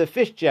have the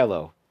fish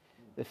jello,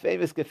 the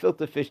famous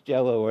gefilte fish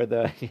jello, or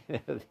the,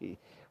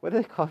 what do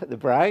they call it? The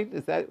brine?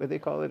 Is that what they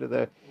call it? Or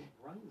the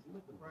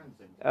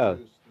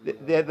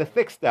the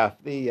thick stuff.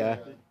 The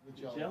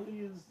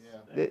jelly is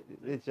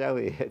the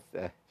jelly. It's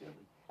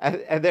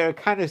and there are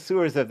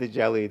connoisseurs of the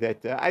jelly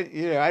that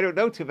I don't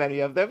know too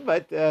many of them,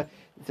 but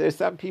there's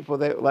some people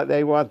that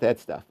they want that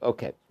stuff.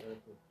 Okay,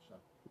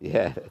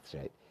 yeah, that's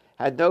right.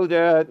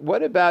 Hanoda.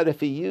 What about if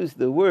he used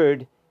the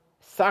word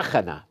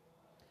sachana?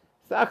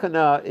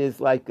 Sachana is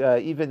like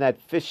even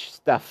that fish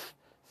stuff.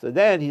 So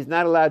then he's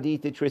not allowed to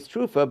eat the tris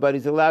trufa, but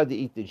he's allowed to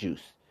eat the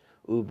juice.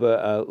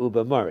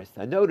 Uba Morris.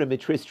 I know the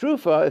tris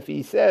trufa, if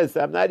he says,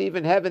 I'm not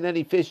even having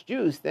any fish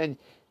juice, then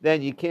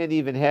you can't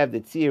even have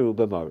the tzir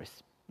uba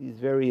Morris. These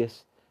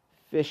various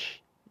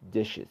fish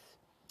dishes.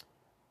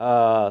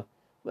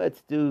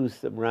 Let's do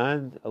some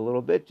Ran a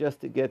little bit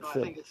just to get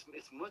some. I think it's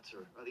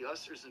mutter. The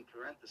usher's in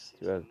parentheses.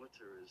 Sure. The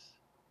mutter is.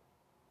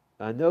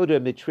 Anoda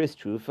mitris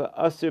trufa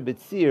asur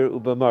b'tzir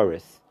uba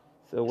Morris.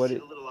 So what? See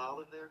a little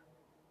olive there?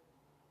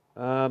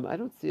 I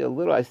don't see a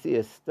little. I see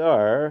a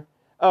star.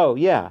 Oh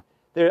yeah,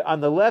 there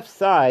on the left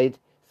side.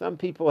 Some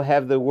people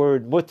have the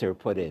word mutter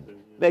put in.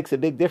 Makes a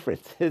big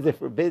difference. Is it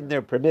forbidden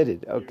or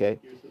permitted? Okay.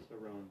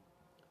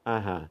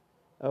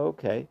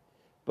 Okay.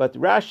 But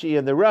Rashi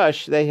and the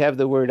Rush, they have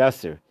the word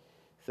asur.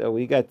 So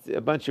we got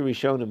a bunch of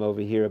Rishonim over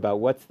here about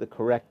what's the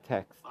correct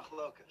text.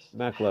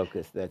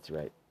 Machlokas. That's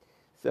right.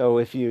 So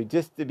if you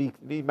just to be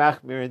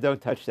machmir and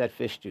don't touch that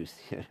fish juice,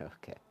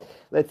 okay.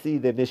 Let's see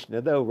the Mishnah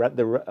though.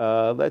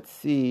 Let's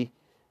see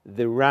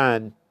the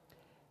Ran.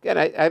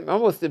 Again, I'm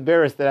almost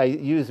embarrassed that I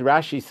use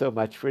Rashi so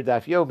much for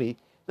Daf Yomi.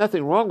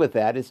 Nothing wrong with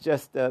that. It's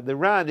just the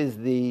Ran is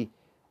the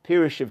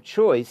Pirush of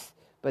choice,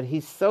 but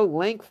he's so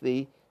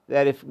lengthy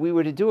that if we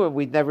were to do him,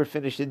 we'd never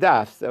finish the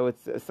Daf. So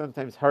it's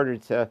sometimes harder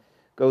to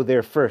go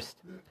there first.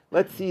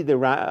 Let's see the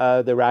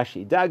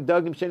Rashi. Dag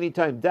dogim sheni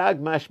time. Dag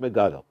mash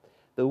megadol.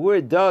 The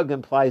word dog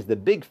implies the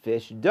big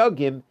fish.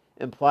 Dogim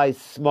implies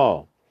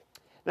small.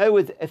 In other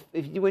words,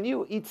 when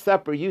you eat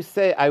supper, you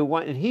say, I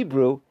want, in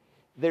Hebrew,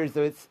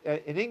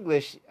 in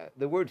English,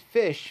 the word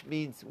fish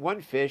means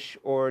one fish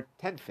or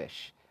 10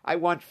 fish. I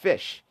want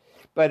fish.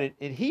 But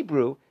in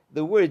Hebrew,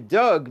 the word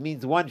dog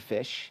means one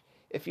fish.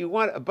 If you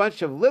want a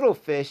bunch of little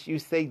fish, you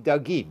say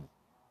dagim.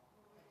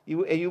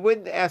 You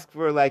wouldn't ask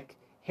for like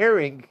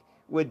herring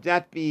would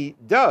not be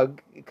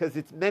dug because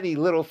it's many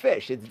little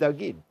fish. It's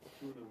dagim.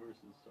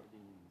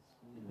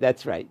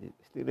 That's right.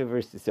 Tuna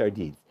versus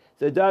sardines.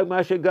 So dog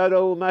masha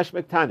gado mash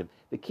mektanim.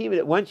 The key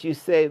that once you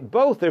say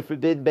both are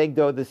forbidden,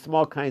 begdo, the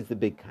small kind's the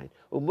big kind.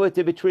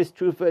 Umuta betris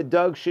trufa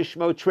dog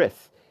shishmo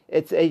tris.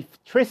 It's a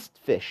tryst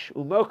fish.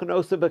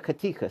 Umokanosa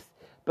bakatikas.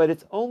 But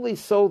it's only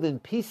sold in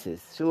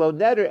pieces. Shelo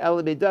neder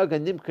elamidog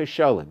nimka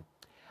sholim.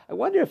 I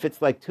wonder if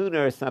it's like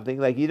tuna or something.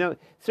 Like,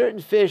 certain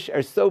fish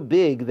are so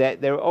big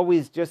that they're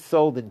always just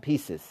sold in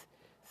pieces.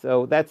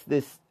 So that's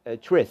this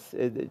tris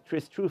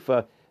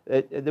trufa.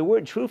 The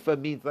word trufa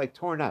means like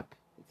torn up.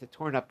 It's a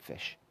torn up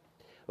fish.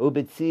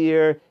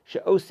 Ubitzir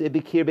she'ose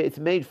bikirbe. It's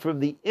made from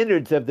the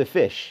innards of the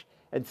fish,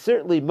 and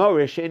certainly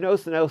morish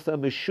she'nosan also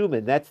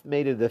mishumin. That's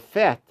made of the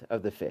fat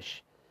of the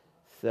fish.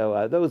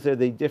 So those are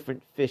the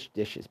different fish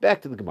dishes.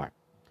 Back to the Gemara.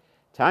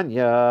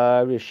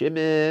 Tanya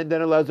Rishimin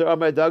ben Elazar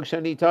Amar Dag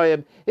Shani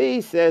Toyim.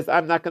 He says,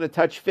 I'm not going to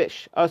touch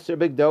fish. Asur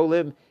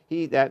bigdolim.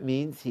 That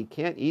means he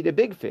can't eat a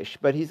big fish,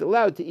 but he's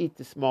allowed to eat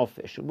the small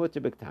fish. Umuter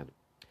biktanim.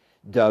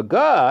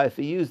 Daga, if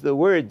he used the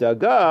word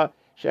daga,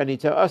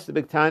 shanita asur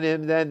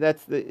biktanim, then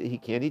he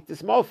can't eat the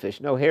small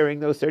fish. No herring,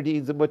 no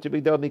sardines, umuter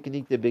bigdolim. He can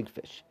eat the big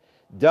fish.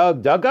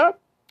 Daga,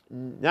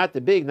 not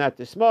the big, not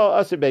the small.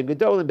 Asur beim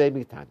gedolim beim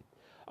biktanim.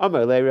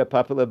 Amar leira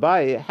papa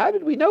labai. How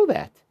did we know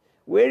that?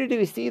 Where did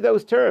we see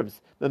those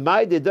terms?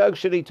 How do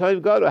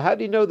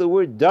you know the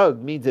word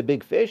dug means a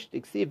big fish?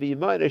 There was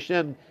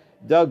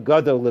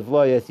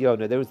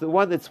the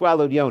one that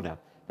swallowed Yonah.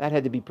 That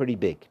had to be pretty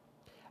big.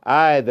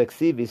 But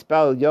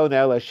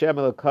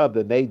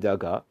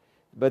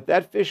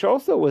that fish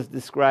also was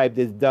described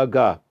as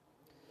daga.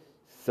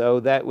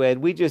 So that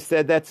when we just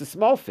said that's a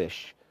small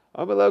fish.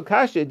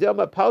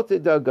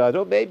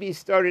 Maybe he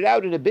started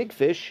out in a big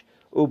fish,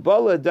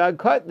 ubala dag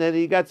cut, and then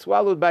he got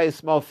swallowed by a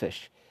small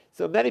fish.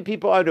 So many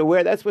people aren't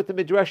aware. That's what the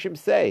Midrashim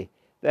say,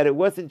 that it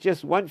wasn't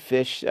just one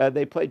fish.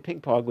 They played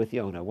ping pong with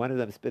Yonah. One of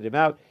them spit him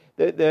out.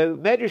 The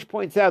Medrash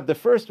points out the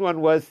first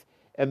one was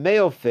a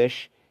male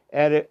fish,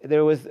 and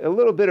there was a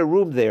little bit of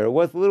room there. It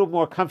was a little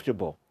more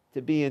comfortable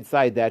to be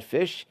inside that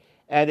fish.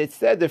 And it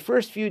said the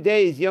first few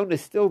days, Yonah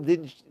still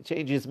didn't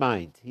change his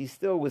mind. He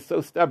still was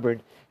so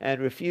stubborn and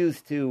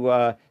refused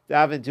to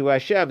daven to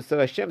Hashem. So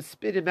Hashem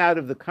spit him out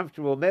of the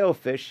comfortable male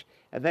fish,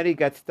 and then he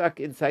got stuck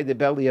inside the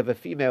belly of a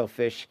female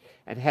fish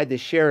and had to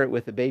share it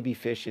with a baby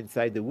fish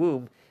inside the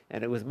womb,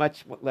 and it was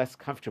much less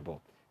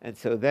comfortable. And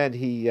so then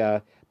he,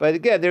 but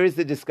again, there is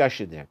a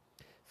discussion there.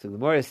 So the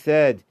Gemara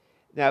said,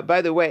 now,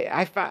 by the way,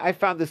 I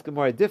found this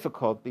Gemara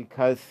difficult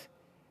because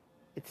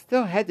it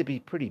still had to be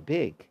pretty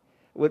big.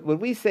 When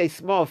we say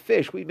small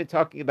fish, we've been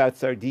talking about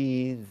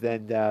sardines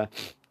and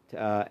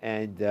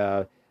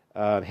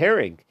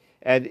herring.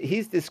 And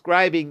he's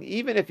describing,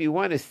 even if you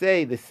want to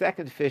say the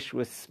second fish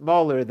was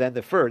smaller than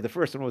the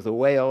first one was a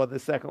whale and the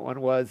second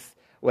one was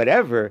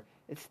whatever,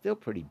 it's still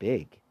pretty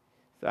big.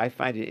 So I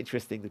find it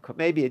interesting.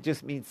 Maybe it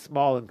just means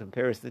small in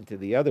comparison to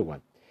the other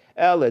one.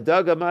 Ela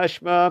daga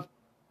mashma.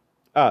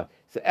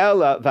 So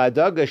Ela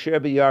vadaga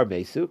sherbiyar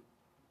mesu.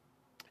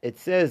 It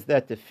says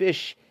that the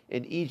fish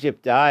in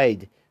Egypt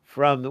died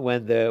from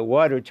when the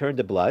water turned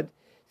to blood.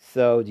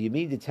 So do you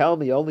mean to tell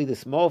me only the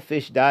small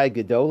fish died,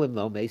 gedolim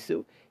lo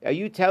mesu? Are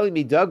you telling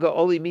me daga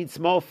only means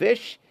small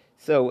fish?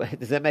 So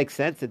does that make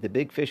sense that the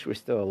big fish were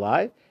still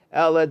alive?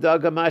 Ela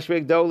daga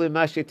mashrik dolim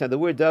mashrik. The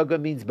word daga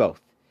means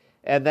both.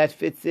 And that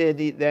fits in,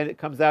 then it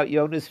comes out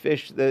Yonah's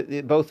fish,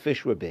 both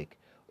fish were big.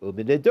 But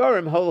with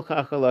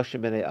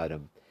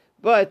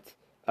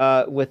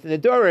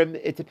Nedorim,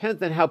 it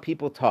depends on how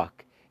people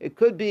talk. It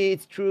could be,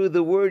 it's true,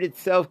 the word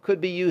itself could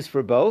be used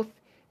for both.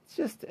 It's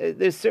just,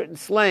 there's certain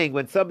slang.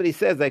 When somebody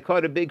says, I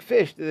caught a big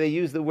fish, they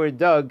use the word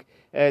dug,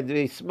 and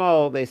the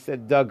small, they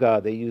said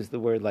daga. They use the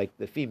word like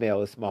the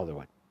female, a smaller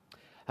one.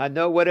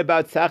 No, what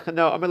about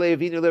Sachana?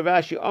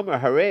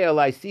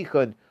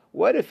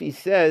 What if he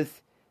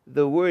says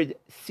the word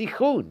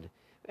sichun,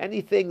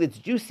 anything that's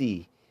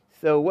juicy?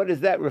 So what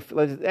does that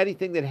reflect?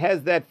 Anything that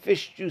has that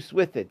fish juice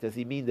with it. Does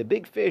he mean the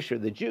big fish or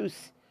the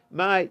juice?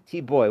 My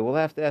T-boy, we'll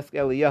have to ask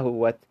Eliyahu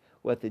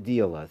what the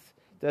deal is.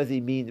 Does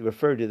he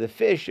refer to the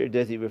fish, or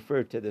does he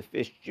refer to the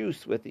fish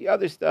juice with the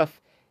other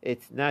stuff?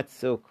 It's not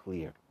so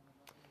clear.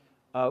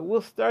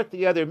 We'll start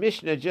the other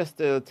Mishnah just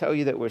to tell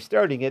you that we're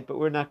starting it, but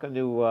we're not going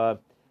to,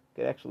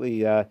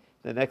 the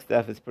next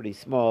stuff is pretty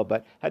small,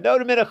 but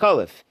Hadod min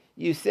chalif.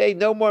 You say,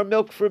 no more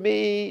milk for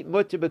me,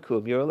 mutter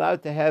bekum. You're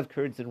allowed to have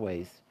curds and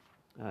wheys.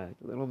 A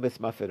little Miss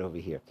Muffet over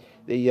here.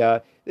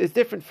 There's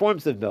different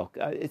forms of milk.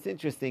 It's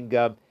interesting.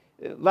 A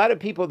lot of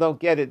people don't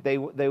get it. They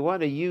want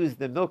to use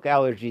the milk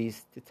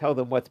allergies to tell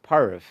them what's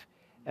parv.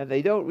 And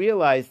they don't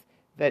realize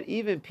that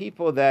even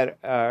people that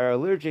are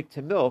allergic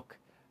to milk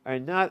are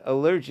not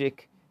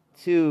allergic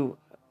to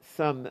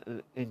some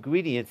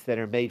ingredients that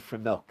are made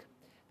from milk.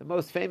 The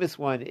most famous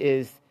one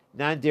is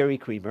non-dairy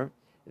creamer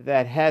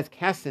that has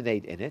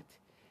caseinate in it.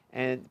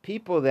 And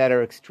people that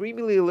are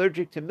extremely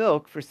allergic to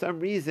milk, for some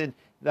reason,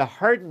 the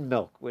hardened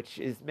milk, which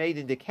is made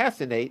into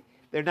caseinate,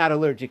 they're not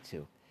allergic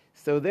to.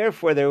 So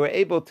therefore, they were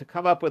able to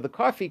come up with a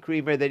coffee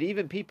creamer that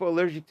even people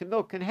allergic to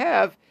milk can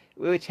have,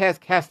 which has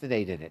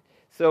caseinate in it.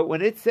 So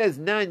when it says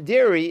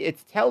non-dairy,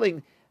 it's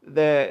telling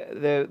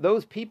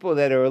those people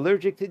that are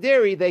allergic to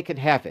dairy, they can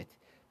have it.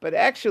 But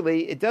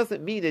actually, it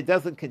doesn't mean it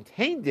doesn't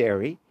contain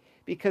dairy,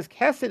 because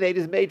caseinate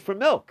is made from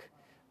milk.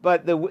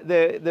 But the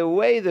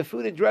way the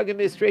Food and Drug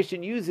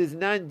Administration uses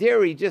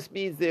non-dairy just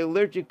means the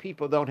allergic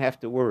people don't have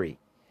to worry.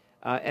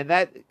 And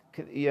that,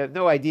 you have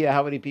no idea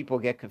how many people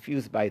get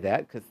confused by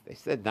that, because they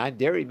said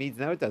non-dairy means,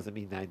 no, it doesn't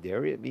mean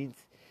non-dairy. It means,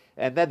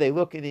 and then they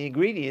look in the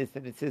ingredients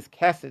and it says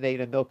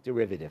caseinate, a milk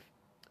derivative.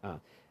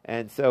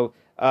 And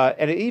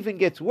it even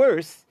gets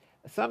worse.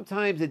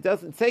 Sometimes it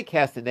doesn't say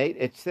caseinate.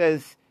 It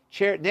says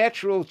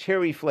natural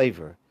cherry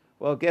flavor.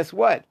 Well, guess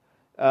what?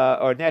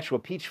 Or natural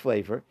peach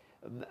flavor.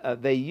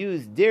 They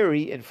use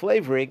dairy in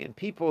flavoring, and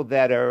people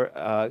that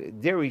are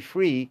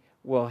dairy-free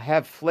will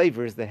have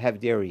flavors that have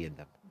dairy in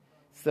them.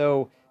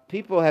 So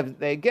people have,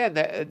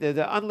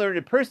 the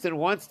unlearned person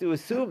wants to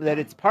assume that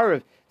it's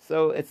parv.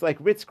 So it's like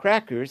Ritz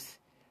crackers,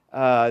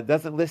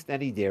 doesn't list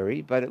any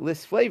dairy, but it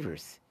lists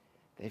flavors.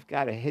 They've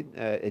got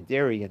a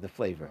dairy in the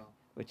flavor,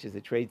 which is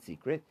a trade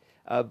secret.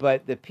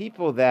 But the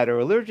people that are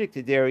allergic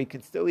to dairy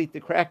can still eat the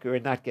cracker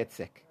and not get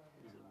sick.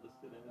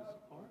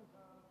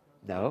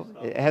 No,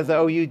 it has an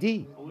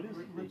OUD.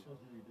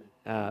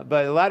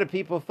 But a lot of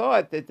people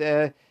thought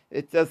that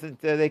it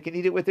doesn't. They can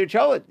eat it with their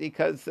cholent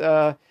because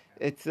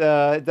it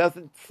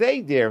doesn't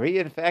say dairy.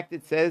 In fact,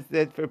 it says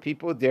that for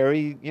people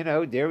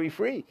dairy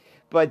free.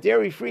 But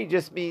dairy free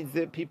just means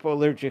that people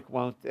allergic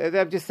won't.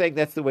 I'm just saying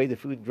that's the way the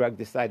Food and Drug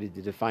decided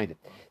to define it.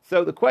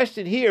 So the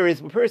question here is,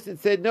 a person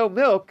said no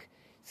milk,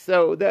 he's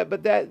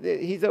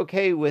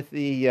okay with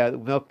the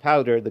milk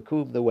powder, the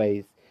kum, the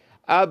wheys.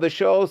 Abba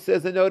Shaul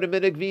says a note of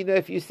minagvina.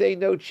 If you say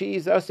no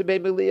cheese, asabei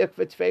meliach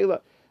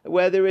v'tfela.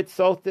 whether it's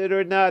salted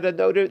or not.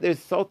 There's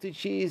salted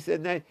cheese,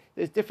 and then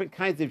there's different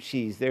kinds of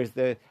cheese. There's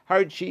the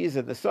hard cheese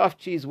and the soft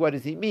cheese. What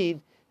does he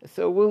mean?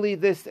 So we'll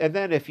leave this, and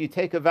then if you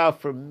take a vow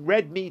from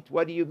red meat,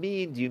 what do you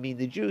mean? Do you mean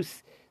the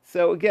juice?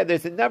 So again,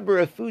 there's a number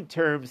of food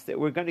terms that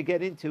we're going to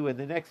get into in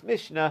the next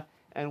Mishnah,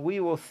 and we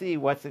will see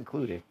what's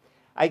included.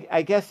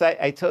 I guess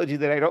I told you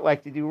that I don't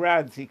like to do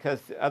rounds, because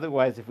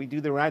otherwise, if we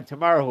do the round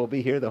tomorrow, we'll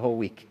be here the whole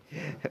week.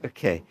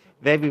 Okay,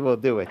 maybe we'll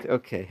do it.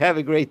 Okay, have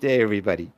a great day, everybody.